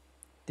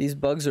 These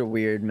bugs are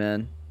weird,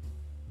 man.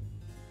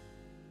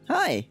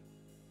 Hi!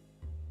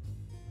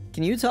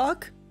 Can you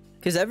talk?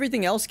 Because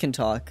everything else can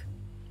talk.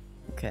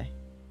 Okay.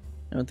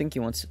 I don't think he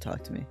wants to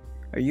talk to me.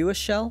 Are you a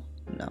shell?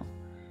 No.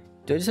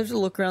 Do I just have to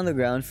look around the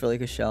ground for,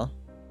 like, a shell?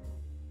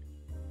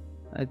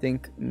 I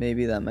think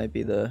maybe that might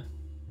be the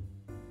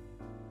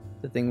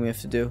thing we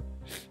have to do.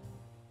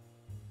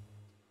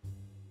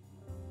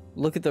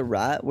 Look at the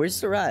rat.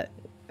 Where's the rat?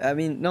 I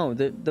mean, no,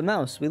 the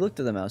mouse. We looked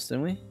at the mouse,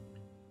 didn't we?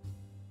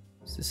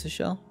 Is this a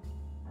shell?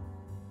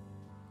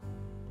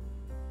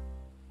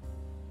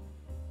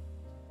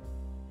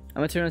 I'm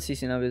gonna turn on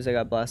CC now because I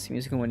got blasting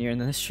music in one ear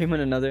and then the stream on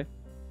another.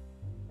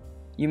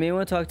 You may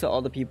want to talk to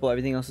all the people.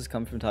 Everything else has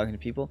come from talking to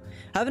people.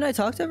 Haven't I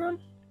talked to everyone?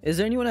 Is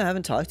there anyone I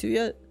haven't talked to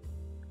yet?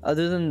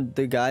 Other than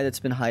the guy that's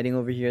been hiding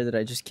over here that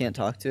I just can't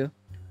talk to.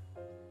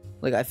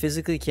 Like, I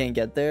physically can't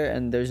get there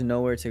and there's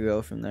nowhere to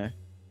go from there.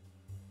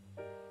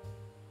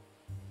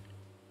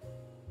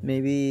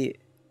 Maybe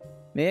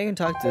I can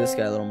talk to this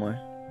guy a little more.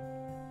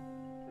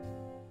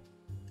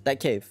 That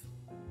cave.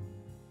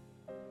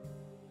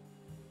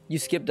 You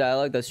skip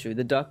dialogue, that's true.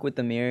 The duck with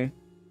the mirror.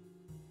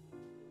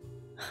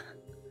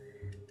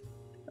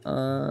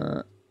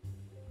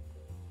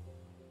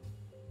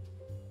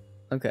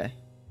 Okay.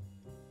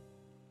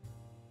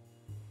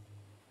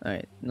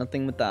 Alright,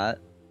 nothing with that.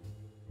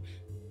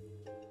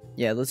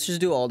 Yeah, let's just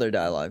do all their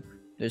dialogue.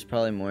 There's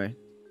probably more.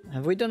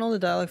 Have we done all the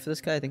dialogue for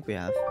this guy? I think we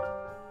have.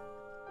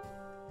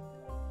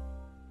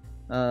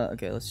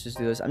 Okay, let's just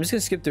do this. I'm just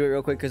gonna skip through it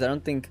real quick because I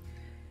don't think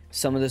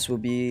some of this will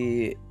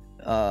be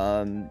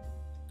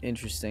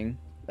interesting.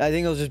 I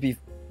think it'll just be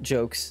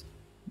jokes,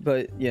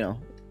 but you know.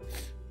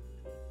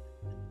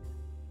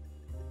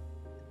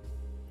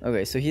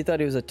 Okay, so he thought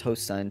he was a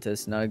toast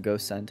scientist, not a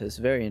ghost scientist.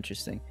 Very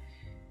interesting.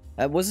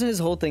 Wasn't his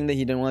whole thing that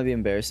he didn't want to be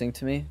embarrassing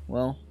to me?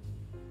 Well,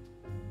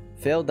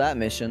 failed that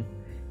mission.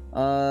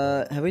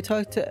 Have we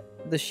talked to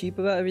the sheep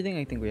about everything?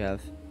 I think we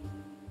have.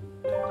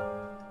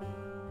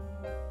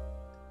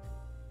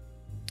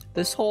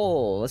 This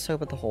hole. Let's talk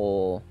about the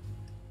hole.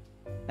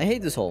 I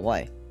hate this hole.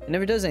 Why? It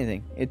never does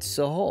anything. It's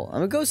a hole.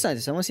 I'm a ghost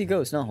scientist. I want to see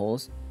ghosts, not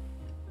holes.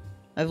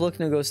 I've looked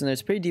in a ghost in there.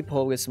 It's a pretty deep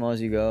hole. Gets small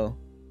as you go.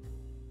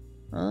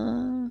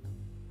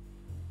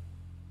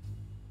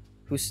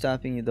 Who's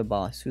stopping you? The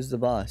boss. Who's the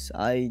boss?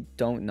 I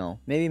don't know.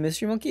 Maybe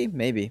Mystery Monkey?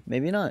 Maybe.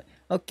 Maybe not.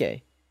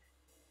 Okay.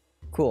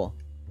 Cool.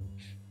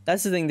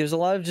 That's the thing. There's a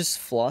lot of just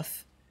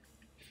fluff.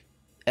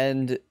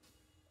 And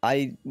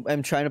I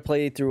am trying to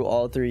play through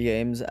all 3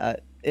 games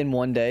in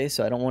one day.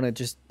 So I don't want to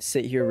just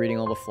sit here reading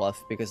all the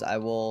fluff. Because I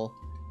will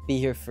be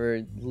here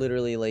for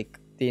literally like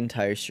the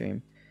entire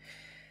stream.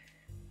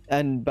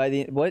 And by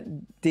the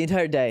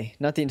entire day.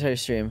 Not the entire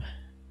stream.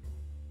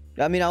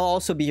 I mean, I'll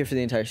also be here for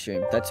the entire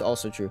stream. That's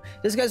also true.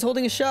 This guy's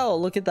holding a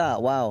shell. Look at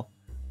that. Wow.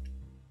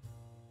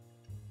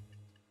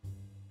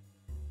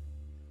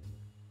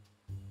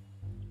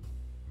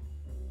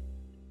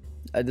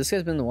 This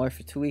guy's been in the water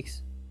for 2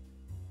 weeks.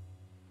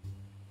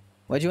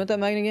 Why'd you want that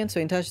magnet again? So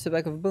you can attach it to the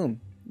back of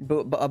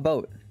a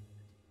boat.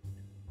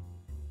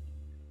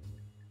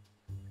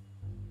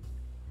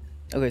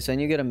 Okay, so I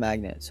need to get a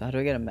magnet. So how do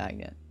I get a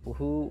magnet? Well,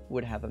 who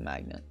would have a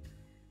magnet?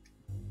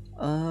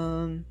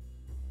 Who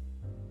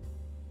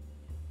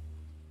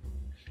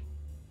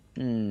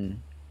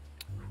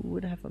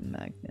would have a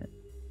magnet?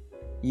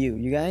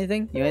 You got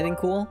anything? You got anything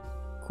cool?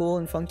 Cool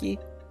and funky?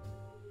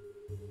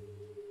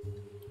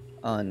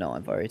 No,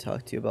 I've already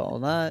talked to you about all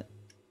that.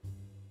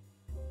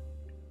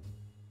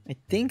 I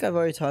think I've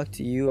already talked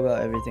to you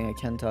about everything I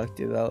can talk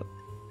to you about.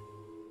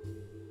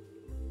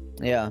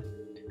 Yeah.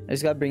 I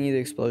just gotta bring you the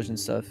explosion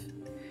stuff.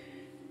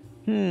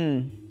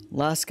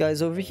 Last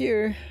guy's over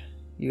here.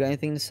 You got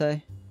anything to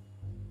say?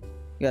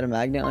 You got a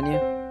magnet on you?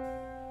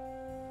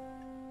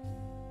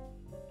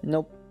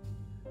 Nope.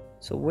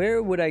 So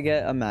where would I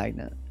get a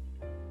magnet?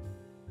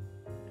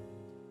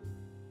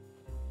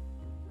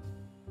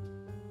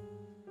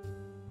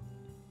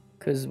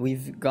 Because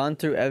we've gone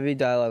through every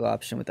dialogue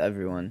option with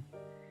everyone.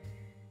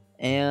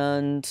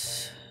 And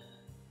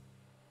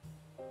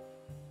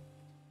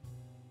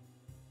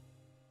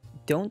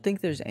don't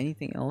think there's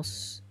anything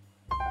else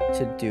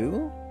to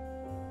do.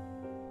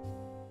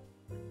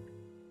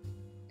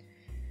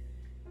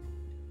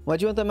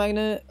 Why'd you want that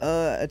magnet?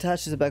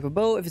 Attached to the back of a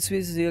boat. If it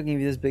squeezes you, I'll give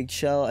you this big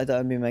shell. I thought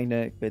it'd be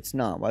magnetic, but it's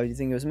not. Why would you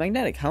think it was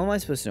magnetic? How am I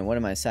supposed to know? What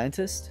am I, a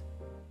scientist?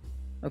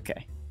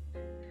 Okay.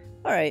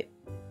 Alright.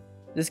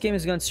 This game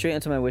has gone straight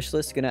into my wish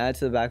list. Gonna add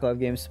to the backlog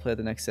games to play at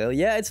the next sale.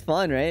 Yeah, it's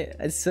fun, right?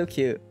 It's so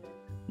cute.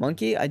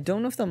 Monkey? I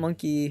don't know if the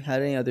monkey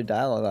had any other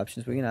dialogue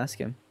options. We can ask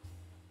him.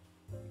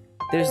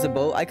 There's the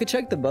boat. I could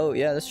check the boat.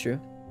 Yeah, that's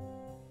true.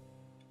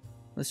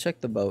 Let's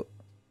check the boat.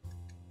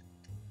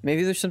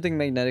 Maybe there's something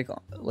magnetic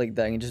like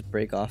that I can just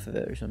break off of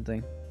it or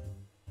something.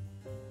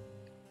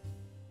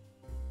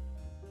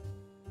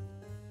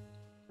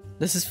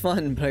 This is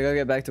fun, but I gotta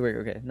get back to work.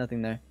 Okay,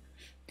 nothing there.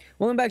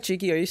 Welcome back,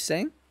 Cheeky. Are you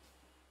staying?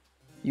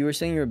 You were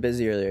saying you were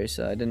busy earlier,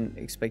 so I didn't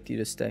expect you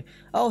to stay.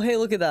 Oh, hey,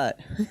 look at that.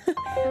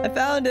 I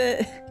found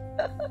it.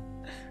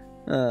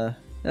 That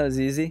was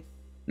easy.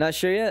 Not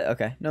sure yet?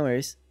 Okay, no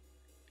worries.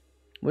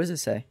 What does it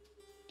say?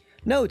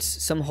 Notes.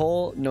 Some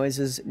whole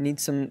noises. Need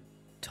some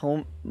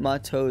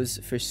tomatoes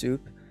for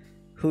soup.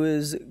 Who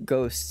is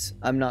ghosts?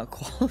 I'm not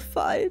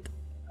qualified.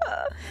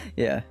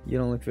 Yeah, you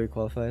don't look very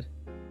qualified.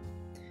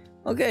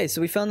 Okay,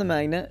 so we found the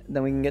magnet.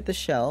 Then we can get the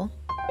shell.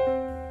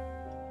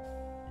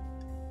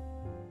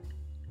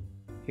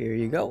 Here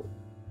you go.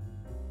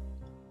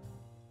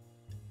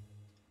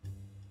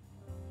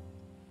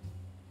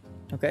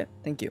 Okay,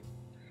 thank you.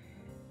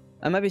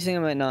 I might be saying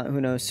I might not.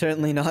 Who knows?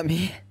 Certainly not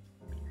me.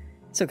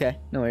 It's okay.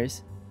 No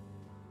worries.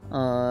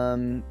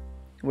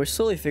 We're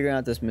slowly figuring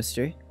out this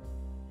mystery.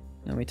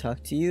 Now we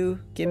talk to you.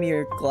 Give me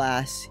your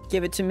glass.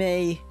 Give it to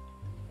me.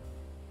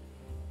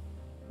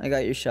 I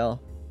got your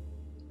shell.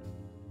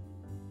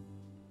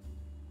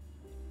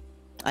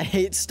 I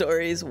hate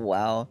stories.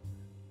 Wow.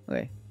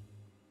 Okay.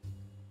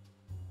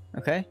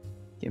 Okay.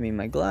 Give me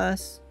my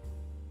glass.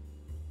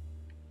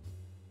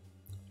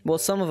 Well,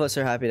 some of us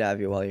are happy to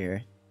have you while you're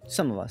here.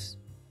 Some of us.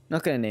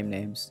 Not gonna name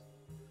names.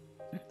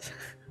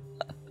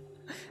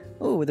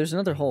 Oh, there's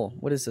another hole.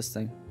 What is this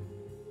thing?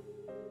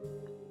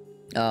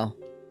 Oh,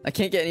 I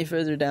can't get any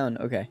further down.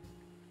 Okay,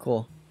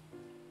 cool.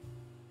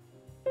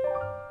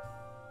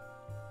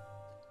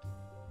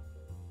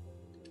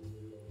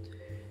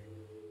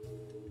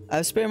 I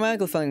have spare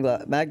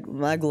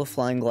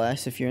magnifying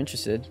glass if you're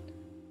interested.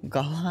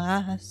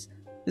 Glass.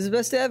 This is the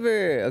best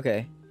ever.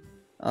 Okay.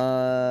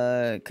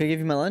 Could I give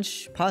you my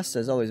lunch? Pasta,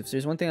 as always. If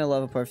there's one thing I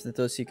love apart from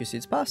those secrecy,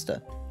 it's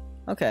pasta.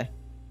 Okay.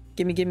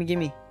 Gimme, gimme,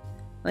 gimme.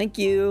 Thank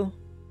you.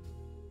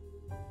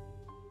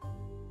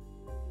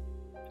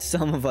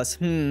 Some of us.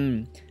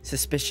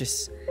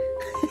 Suspicious.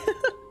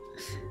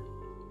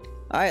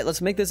 Alright,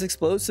 let's make this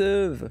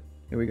explosive.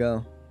 Here we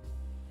go.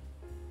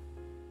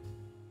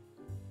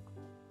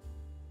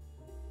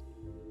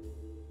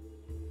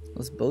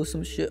 Let's blow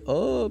some shit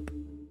up.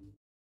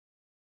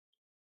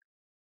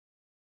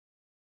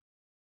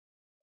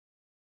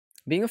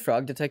 Being a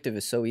frog detective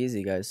is so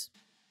easy, guys.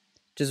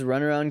 Just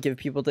run around, give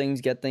people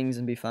things, get things,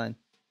 and be fine.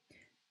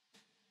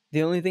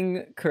 The only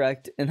thing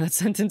correct in that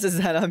sentence is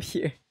that I'm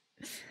here.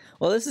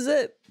 Well, this is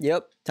it.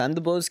 Yep, time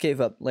to blow this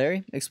cave up.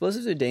 Larry,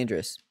 explosives are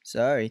dangerous.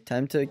 Sorry,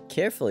 time to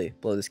carefully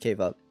blow this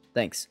cave up.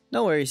 Thanks.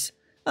 No worries.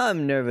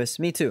 I'm nervous.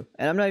 Me too.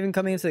 And I'm not even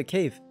coming into the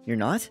cave. You're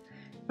not?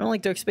 I don't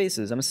like dark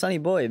spaces. I'm a sunny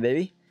boy,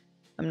 baby.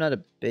 I'm not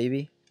a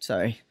baby.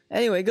 Sorry.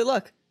 Anyway, good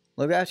luck.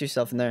 Look after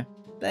yourself in there.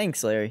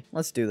 Thanks, Larry.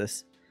 Let's do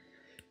this.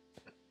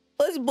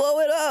 Let's blow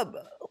it up.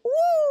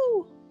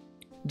 Woo!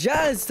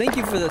 Jazz, thank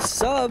you for the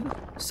sub.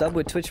 Sub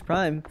with Twitch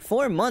Prime.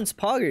 4 months,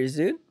 poggers,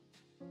 dude.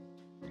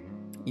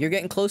 You're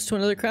getting close to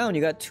another crown.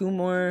 You got two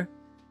more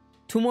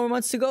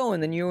months to go,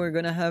 and then you are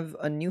gonna have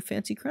a new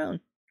fancy crown.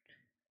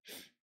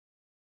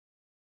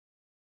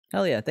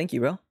 Hell yeah, thank you,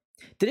 bro.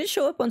 Did it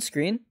show up on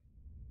screen,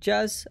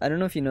 Jazz? I don't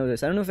know if you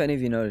noticed. I don't know if any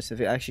of you noticed if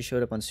it actually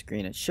showed up on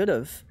screen. It should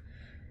have.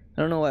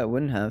 I don't know why it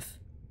wouldn't have.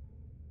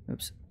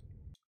 Oops.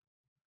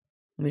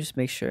 Let me just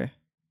make sure.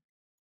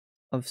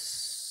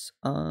 Because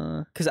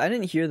I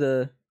didn't hear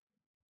the...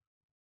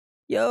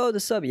 Yo, the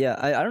sub. Yeah,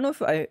 I don't know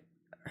if I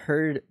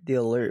heard the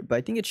alert, but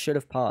I think it should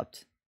have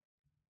popped.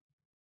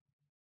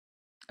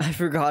 I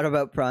forgot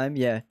about Prime.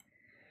 Yeah.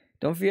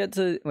 Don't forget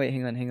to... Wait,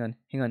 hang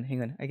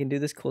on. I can do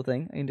this cool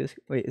thing. I can do this...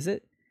 Wait, is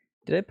it...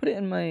 Did I put it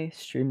in my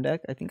stream deck?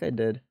 I think I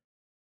did.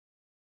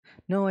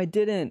 No, I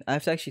didn't. I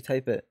have to actually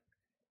type it.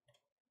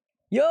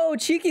 Yo,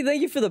 Cheeky,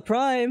 thank you for the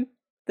Prime.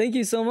 Thank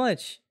you so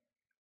much.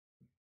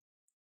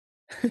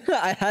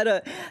 I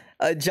had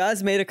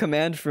Jazz made a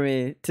command for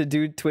me to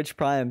do Twitch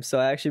Prime, so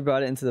I actually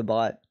brought it into the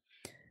bot.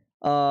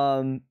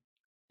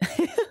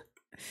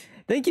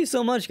 Thank you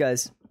so much,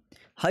 guys.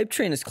 Hype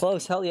Train is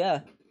close. Hell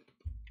yeah.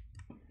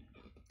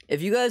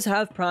 If you guys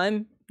have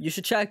Prime, you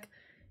should check.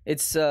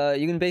 It's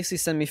you can basically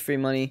send me free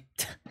money,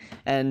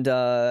 and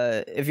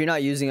if you're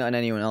not using it on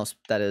anyone else,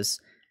 that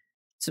is,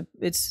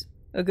 it's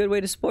a good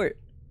way to support.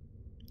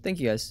 Thank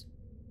you, guys.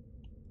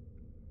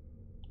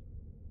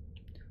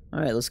 All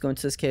right, let's go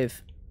into this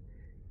cave.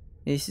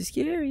 This is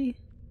scary.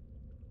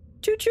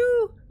 Choo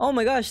choo! Oh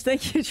my gosh,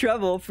 thank you,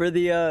 Treble, for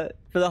the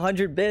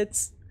 100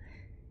 bits.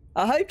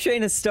 A hype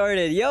train has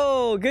started.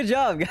 Yo, good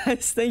job,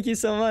 guys. Thank you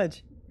so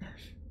much.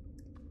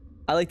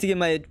 I like to give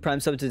my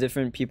Prime sub to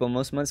different people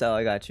most months. Oh,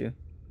 I got you.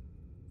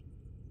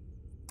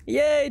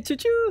 Yay, choo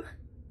choo!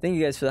 Thank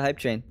you guys for the hype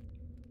train.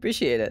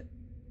 Appreciate it.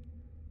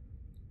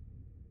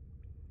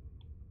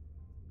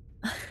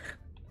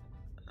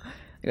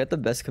 I got the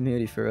best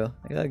community for real.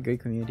 I got a great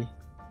community.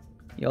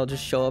 Y'all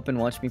just show up and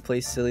watch me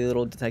play silly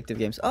little detective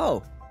games.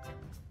 Oh!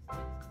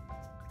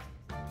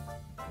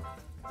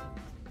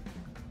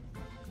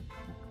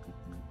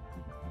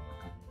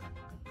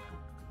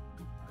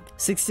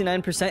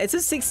 $69%. It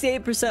says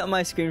 68% on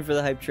my screen for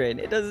the hype train.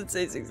 It doesn't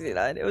say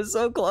 69. It was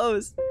so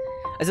close.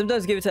 I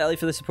sometimes give it to Ellie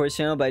for the support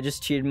channel, but I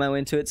just cheated my way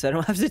into it, so I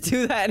don't have to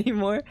do that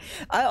anymore.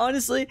 I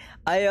honestly,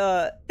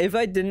 if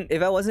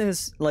I wasn't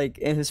his, like,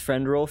 in his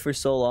friend role for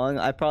so long,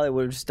 I probably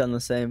would have just done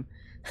the same.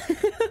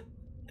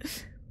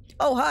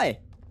 Oh, hi.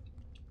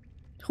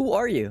 Who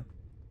are you?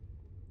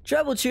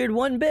 Treble cheered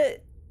 1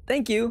 bit.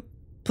 Thank you.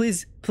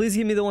 Please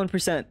give me the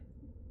 1%.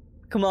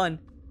 Come on.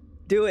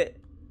 Do it.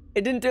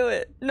 It didn't do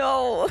it.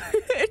 No.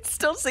 It's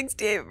still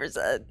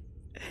 68%.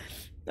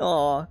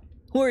 Aw.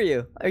 Who are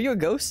you? Are you a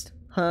ghost?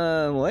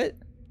 What?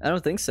 I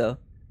don't think so.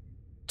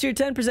 Cheer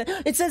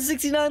 10%. It says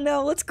 69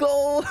 now. Let's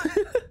go.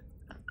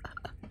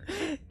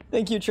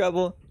 Thank you,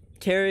 Treble.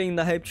 Carrying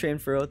the hype train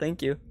for real.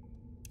 Thank you.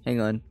 Hang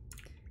on.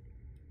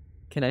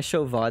 Can I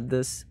show VOD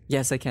this?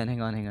 Yes, I can.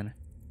 Hang on.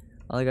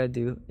 All I gotta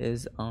do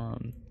is,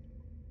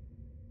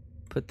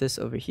 put this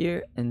over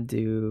here and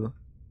do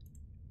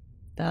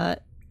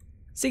that.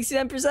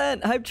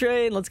 69% hype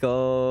train. Let's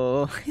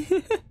go.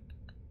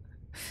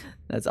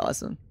 That's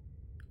awesome.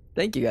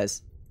 Thank you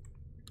guys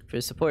for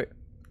your support.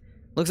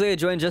 Looks like I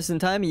joined just in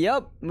time.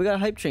 Yup, we got a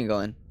hype train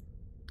going.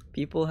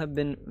 People have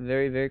been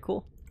very, very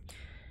cool.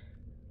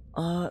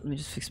 Let me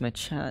just fix my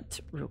chat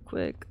real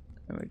quick.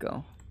 There we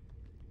go.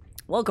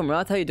 Welcome,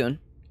 Roth. How you doing?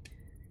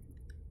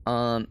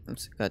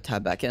 Oops, gotta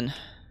tab back in.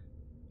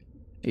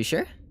 Are you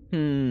sure?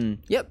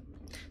 Yep.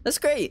 That's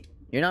great.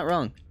 You're not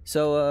wrong.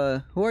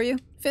 So, who are you?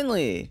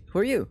 Finley. Who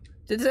are you?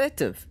 The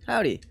detective.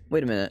 Howdy.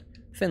 Wait a minute.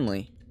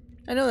 Finley.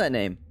 I know that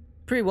name.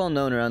 Pretty well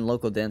known around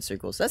local dance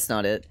circles. That's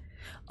not it.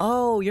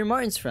 Oh, you're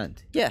Martin's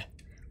friend. Yeah.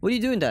 What are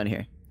you doing down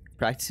here?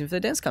 Practicing for the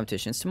dance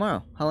competitions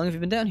tomorrow. How long have you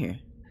been down here?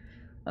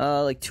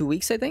 Like 2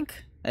 weeks, I think?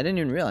 I didn't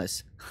even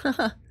realize.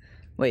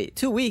 Wait,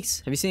 2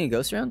 weeks? Have you seen any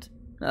ghosts around?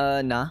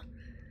 Nah.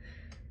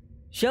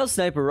 Shell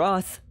Sniper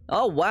Roth.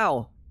 Oh,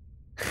 wow.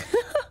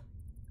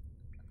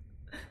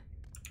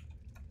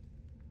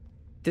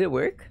 Did it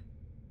work?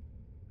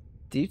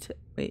 Did you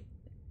wait.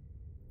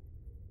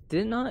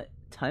 Did it not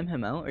time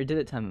him out, or did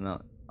it time him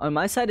out? On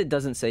my side, it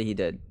doesn't say he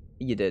did.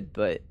 You did,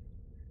 but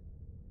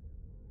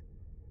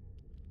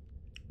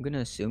I'm gonna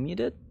assume you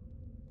did.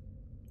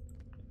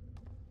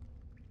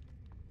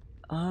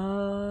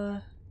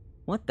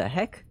 What the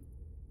heck?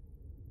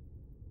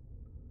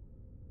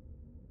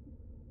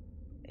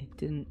 It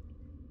didn't.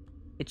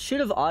 It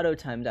should have auto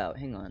timed out.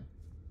 Hang on.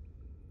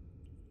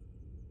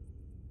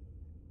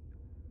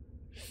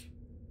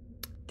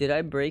 Did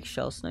I break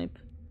Shell Snipe?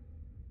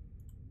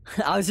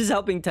 I was just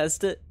helping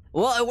test it.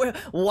 Well,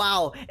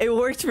 wow, it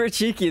worked for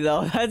Cheeky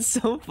though. That's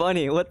so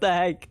funny. What the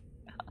heck?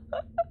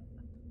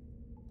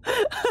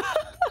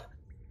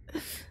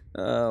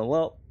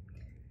 Well,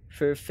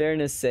 for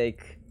fairness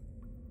sake,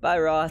 bye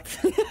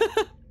Roth.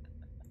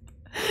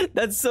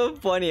 That's so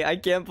funny. I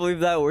can't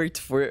believe that worked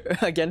for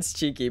against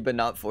Cheeky, but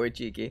not for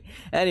Cheeky.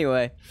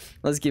 Anyway,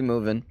 let's keep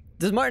moving.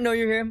 Does Martin know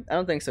you're here? I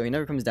don't think so. He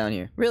never comes down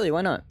here. Really?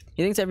 Why not?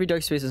 He thinks every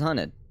dark space is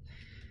haunted.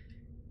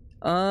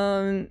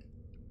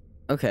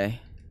 Okay.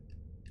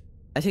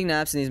 I think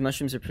naps and these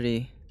mushrooms are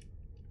pretty...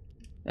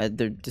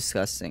 they're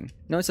disgusting.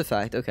 No, it's a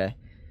fact. Okay.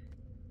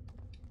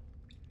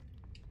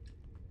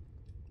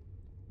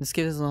 This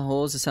gives us the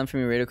holes. The sound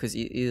from your radio could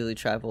easily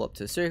travel up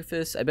to the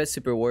surface. I bet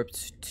super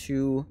warped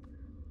too.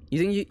 You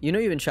think you know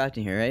you've been trapped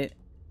in here, right?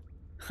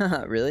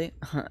 Haha, really?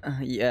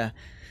 Yeah.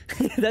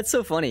 That's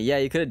so funny. Yeah,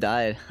 you could have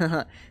died.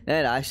 That'd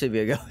actually be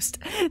a ghost.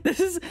 This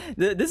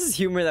is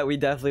humor that we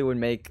definitely would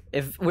make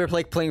if we were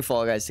like playing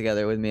Fall Guys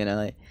together with me and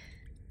Ellie.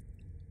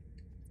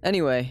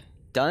 Anyway,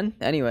 done?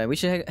 Anyway, we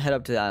should head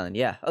up to the island.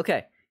 Yeah,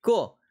 okay,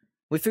 cool.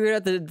 We figured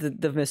out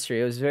the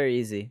mystery. It was very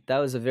easy. That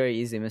was a very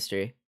easy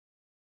mystery.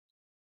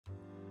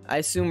 I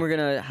assume we're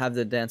gonna have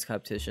the dance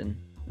competition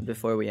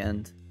before we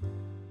end.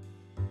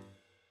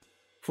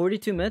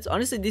 42 minutes?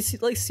 Honestly, these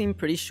like seem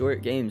pretty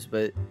short games,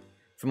 but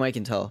from what I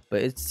can tell,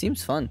 but it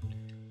seems fun.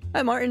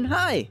 Hi, Martin.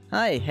 Hi.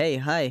 Hi. Hey,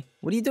 hi.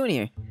 What are you doing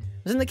here? I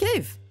was in the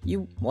cave.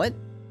 You, what?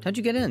 How'd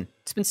you get in?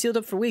 It's been sealed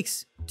up for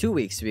weeks. 2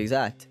 weeks, to be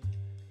exact.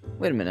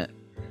 Wait a minute.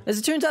 As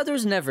it turns out, there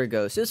was never a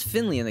ghost. It was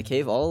Finley in the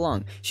cave all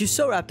along. She was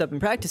so wrapped up in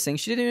practicing,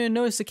 she didn't even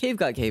notice the cave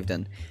got caved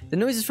in. The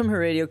noises from her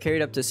radio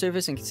carried up to the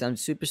surface and sounded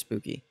super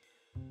spooky.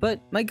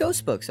 But my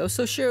ghost books, I was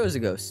so sure it was a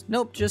ghost.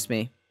 Nope, just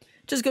me.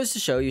 Just goes to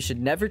show you should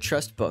never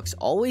trust books.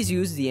 Always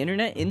use the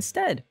internet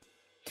instead.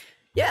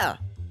 Yeah.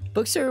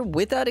 Books are,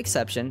 without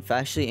exception,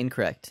 factually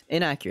incorrect.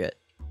 Inaccurate.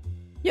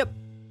 Yep.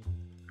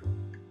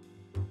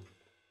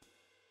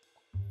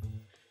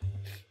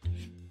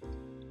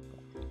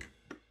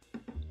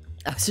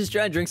 I was just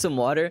trying to drink some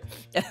water,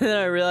 and then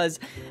I realized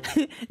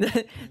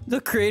that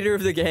the creator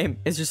of the game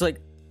is just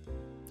like,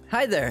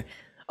 hi there.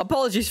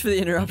 Apologies for the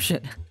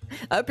interruption.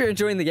 I hope you're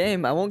enjoying the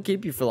game. I won't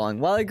keep you for long.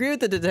 While I agree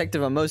with the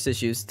detective on most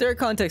issues, there are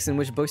contexts in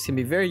which books can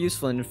be very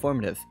useful and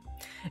informative.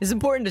 It's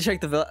important to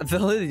check the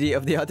validity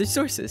of the author's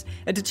sources,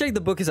 and to check the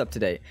book is up to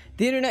date.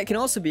 The internet can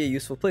also be a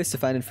useful place to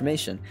find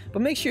information,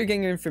 but make sure you're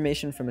getting your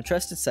information from a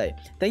trusted site.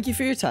 Thank you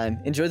for your time.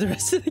 Enjoy the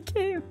rest of the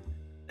game.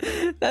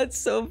 That's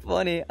so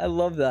funny. I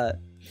love that.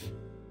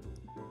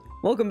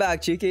 Welcome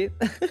back, Cheeky.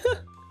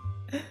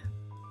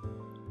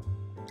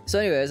 So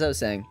anyway, as I was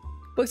saying,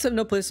 books have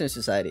no place in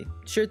society.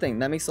 Sure thing,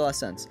 that makes a lot of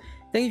sense.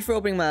 Thank you for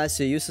opening my eyes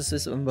to the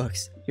uselessness of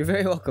books. You're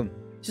very welcome.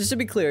 Just to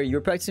be clear, you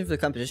were practicing for the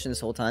competition this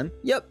whole time?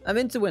 Yep, I'm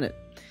in to win it.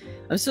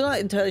 I'm still not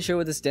entirely sure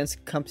what this dance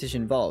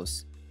competition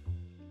involves.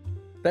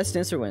 Best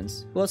dancer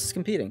wins. Who else is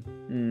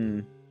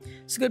competing?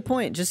 It's a good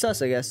point. Just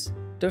us, I guess.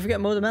 Don't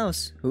forget Mo the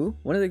Mouse. Who?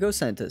 One of the ghost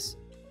scientists.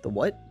 The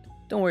what?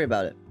 Don't worry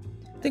about it.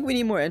 I think we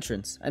need more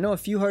entrants. I know a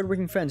few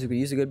hardworking friends who could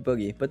use a good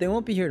boogie, but they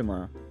won't be here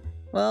tomorrow.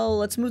 Well,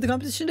 let's move the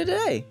competition to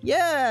today.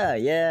 Yeah.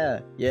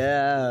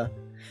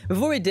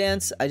 Before we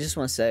dance, I just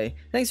want to say,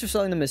 thanks for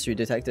solving the mystery,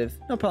 detective.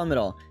 No problem at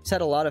all. Just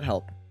had a lot of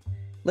help.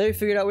 Larry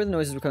figured out where the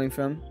noises were coming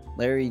from.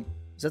 Larry,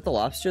 is that the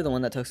lobster, the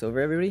one that tucks over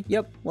everybody?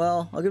 Yep,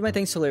 well, I'll give my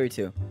thanks to Larry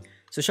too.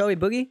 So shall we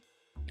boogie?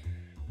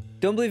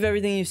 Don't believe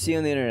everything you see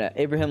on the internet.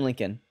 Abraham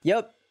Lincoln.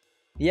 Yep.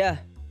 Yeah.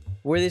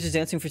 Were they just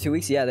dancing for 2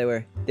 weeks? Yeah, they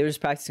were. They were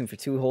just practicing for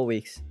 2 whole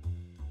weeks.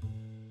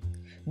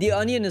 The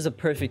Onion is a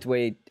perfect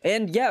way,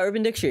 and yeah,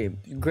 Urban Dictionary,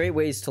 great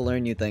ways to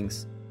learn new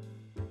things.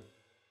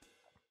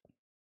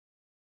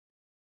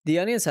 The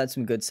Onion's had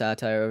some good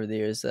satire over the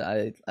years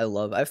that I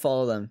love. I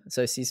follow them,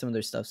 so I see some of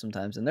their stuff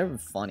sometimes, and they're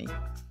funny.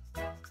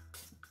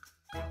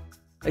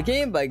 A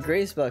game by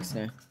Grace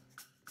Buxner.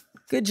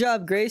 Good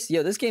job, Grace.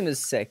 Yo, this game is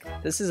sick.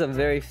 This is a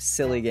very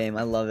silly game.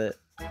 I love it.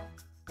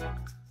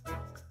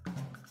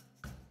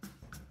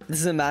 This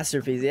is a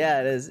masterpiece.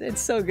 Yeah, it is.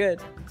 It's so good.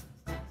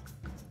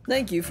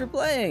 Thank you for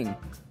playing.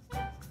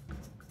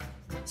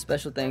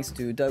 Special thanks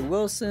to Doug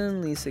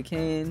Wilson, Lisa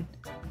Kane,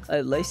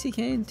 Lacey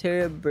Kane,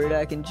 Tara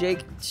Burdak, and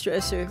Jake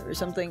Stresser or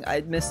something.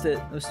 I missed it.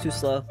 It was too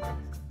slow.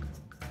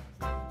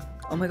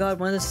 Oh my god,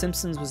 one of the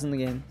Simpsons was in the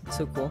game. It's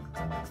so cool.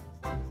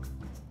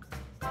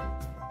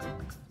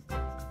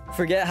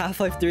 Forget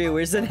Half-Life 3.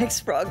 Where's the next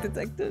Frog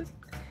Detective?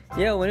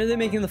 Yeah, when are they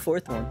making the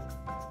 4th one?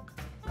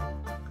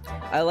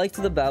 I liked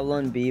the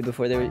Babylon Bee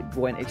before they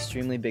went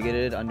extremely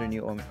bigoted under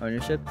new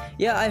ownership.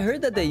 Yeah, I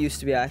heard that they used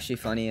to be actually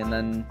funny, and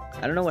then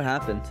I don't know what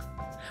happened.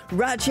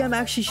 Rat Jam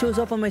actually shows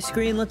up on my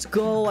screen. Let's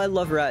go. I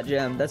love Rat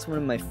Jam. That's one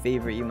of my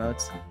favorite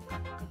emotes.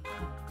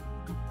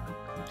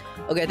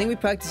 Okay, I think we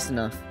practiced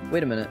enough.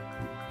 Wait a minute.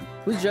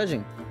 Who's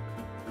judging?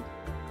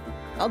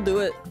 I'll do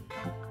it.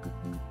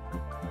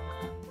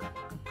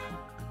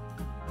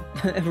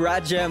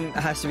 Rat Jam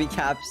has to be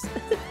caps.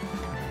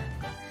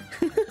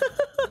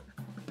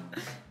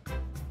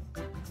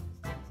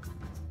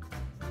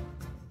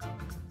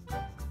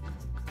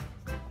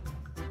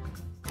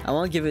 I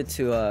want to give it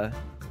to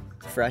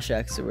Fresh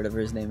X or whatever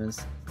his name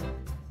is.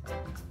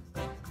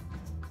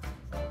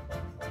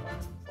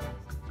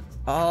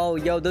 Oh,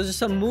 yo, those are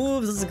some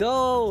moves. Let's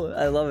go.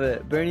 I love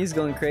it. Bernie's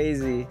going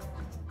crazy.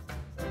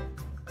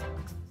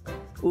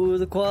 Ooh,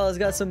 the koala's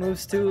got some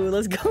moves too.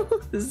 Let's go.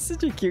 This is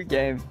such a cute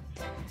game.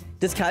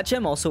 Does Cat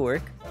Gem also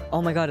work?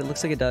 Oh my god, it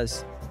looks like it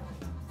does.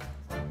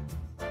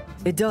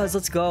 It does.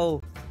 Let's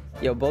go.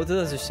 Yo, both of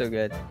those are so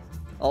good.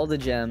 All the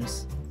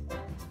gems.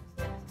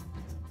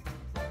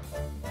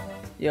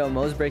 Yo,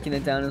 Mo's breaking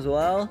it down as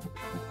well.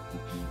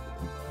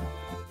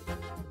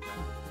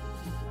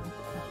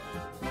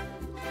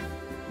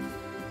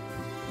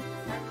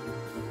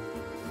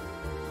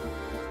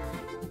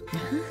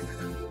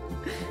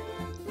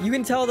 You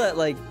can tell that,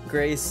 like,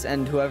 Grace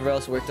and whoever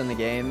else worked on the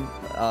game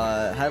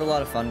had a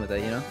lot of fun with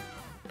it, you know?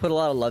 Put a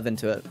lot of love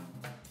into it.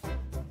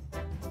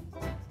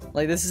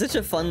 Like, this is such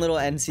a fun little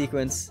end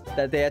sequence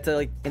that they had to,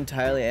 like,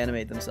 entirely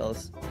animate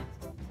themselves.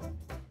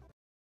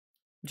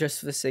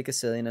 Just for the sake of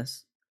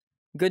silliness.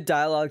 Good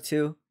dialogue,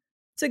 too.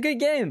 It's a good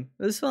game.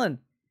 It was fun.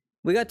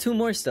 We got 2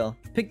 more still.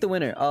 Pick the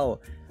winner.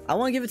 Oh, I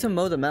want to give it to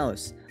Mo the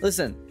Mouse.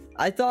 Listen,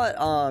 I thought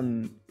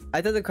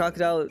the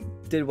crocodile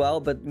did well,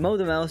 but Mo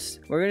the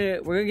Mouse, we're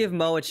gonna give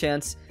Mo a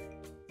chance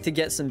to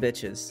get some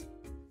bitches.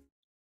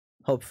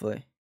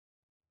 Hopefully.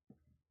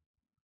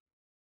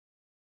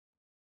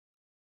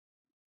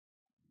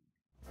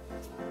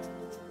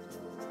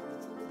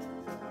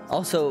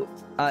 Also,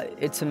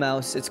 it's a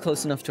mouse. It's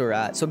close enough to a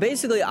rat. So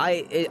basically,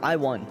 I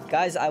won.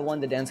 Guys, I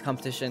won the dance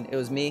competition. It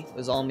was me. It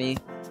was all me.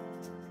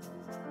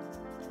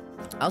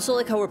 I also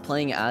like how we're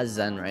playing as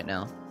Zen right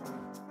now.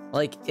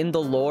 Like, in the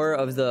lore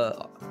of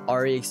the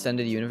Ari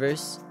Extended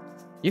Universe.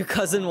 Your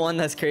cousin won?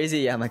 That's crazy.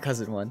 Yeah, my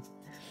cousin won.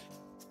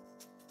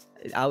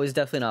 I was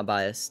definitely not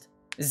biased.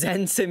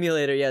 Zen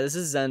Simulator. Yeah, this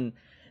is Zen.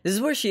 This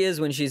is where she is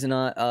when she's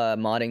not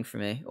modding for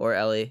me. Or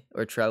Ellie.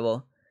 Or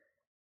Treble.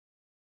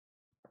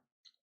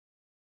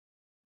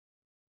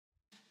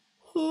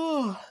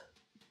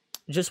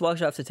 Just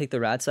walked off to take the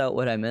rats out.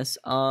 What'd I miss?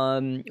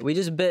 We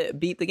just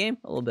beat the game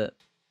a little bit.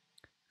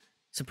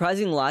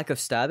 Surprising lack of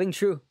stabbing.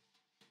 True.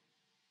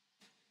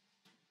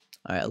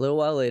 Alright, a little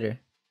while later.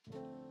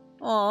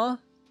 Aw.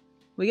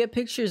 We get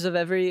pictures of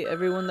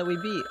everyone that we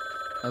beat.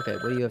 Okay,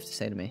 what do you have to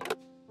say to me?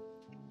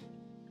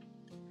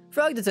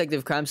 Frog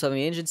Detective,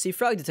 crime-solving agency.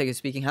 Frog Detective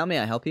speaking. How may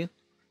I help you?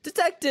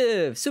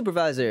 Detective!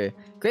 Supervisor!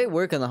 Great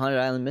work on the Haunted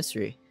Island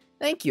mystery.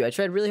 Thank you, I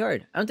tried really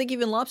hard. I don't think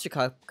even Lobster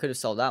Cop could have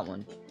solved that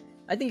one.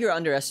 I think you're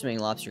underestimating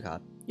Lobster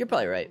Cop. You're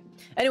probably right.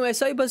 Anyway, I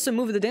saw you post a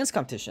move at the dance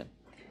competition.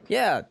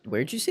 Yeah,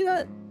 where'd you see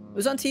that? It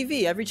was on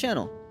TV, every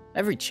channel.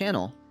 Every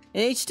channel?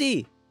 In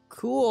HD.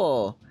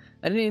 Cool.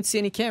 I didn't even see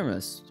any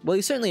cameras. Well,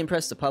 you certainly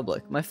impressed the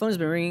public. My phone has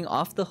been ringing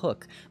off the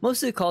hook.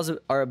 Most of the calls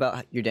are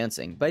about your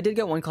dancing, but I did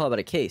get one call about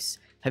a case.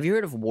 Have you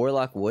heard of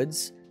Warlock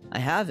Woods? I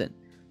haven't.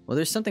 Well,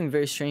 there's something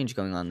very strange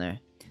going on there.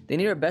 They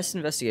need our best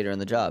investigator on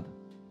the job.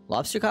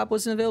 Lobster Cop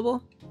wasn't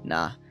available?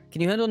 Nah.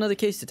 Can you handle another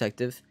case,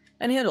 detective?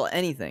 And handle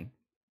anything.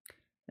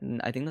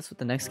 And I think that's what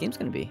the next game's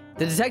gonna be.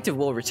 The detective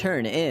will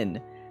return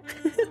in.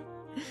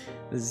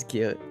 This is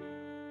cute.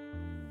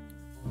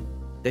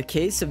 The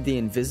case of the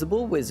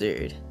invisible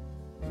wizard.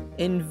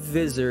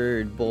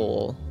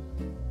 Invisible.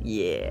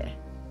 Yeah.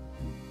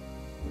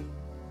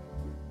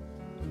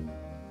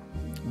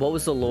 What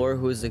was the lore?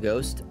 Who was the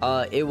ghost?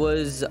 It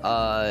was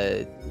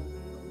the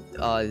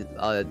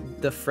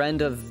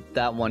friend of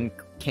that one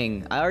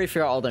king. I already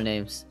forgot all their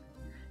names.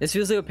 This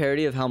feels like a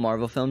parody of how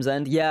Marvel films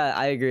end. Yeah,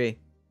 I agree.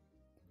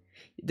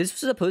 This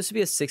was supposed to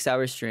be a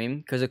 6-hour stream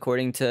because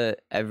according to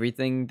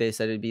everything, they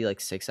said it'd be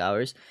like 6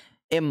 hours.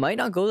 It might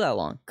not go that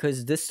long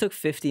because this took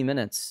 50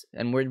 minutes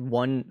and we're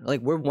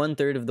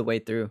 1/3 of the way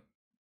through.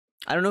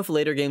 I don't know if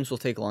later games will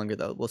take longer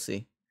though. We'll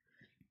see.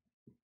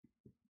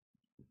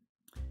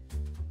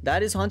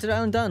 That is Haunted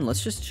Island done.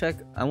 Let's just check.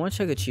 I want to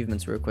check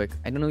achievements real quick.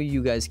 I don't know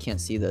you guys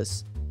can't see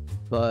this,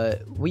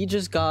 but we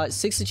just got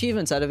 6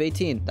 achievements out of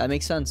 18. That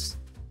makes sense.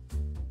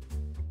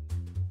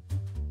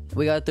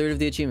 We got a third of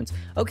the achievements.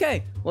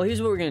 Okay, well,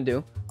 here's what we're gonna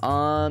do.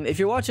 If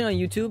you're watching on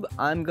YouTube,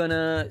 I'm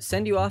gonna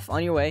send you off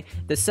on your way.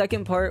 The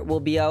second part will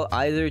be out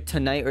either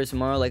tonight or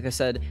tomorrow. Like I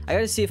said, I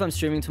gotta see if I'm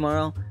streaming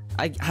tomorrow.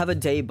 I have a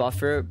day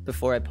buffer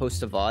before I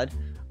post a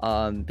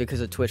VOD,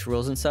 because of Twitch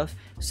rules and stuff.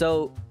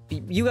 So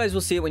you guys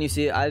will see it when you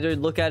see it. Either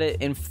look at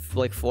it in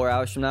like 4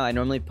 hours from now. I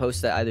normally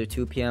post at either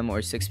 2 p.m.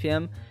 or 6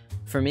 p.m.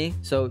 for me.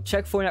 So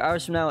check 4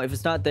 hours from now. If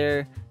it's not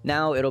there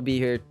now, it'll be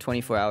here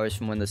 24 hours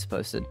from when this is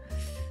posted.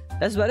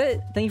 That's about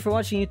it. Thank you for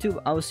watching,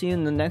 YouTube. I will see you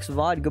in the next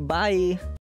VOD. Goodbye.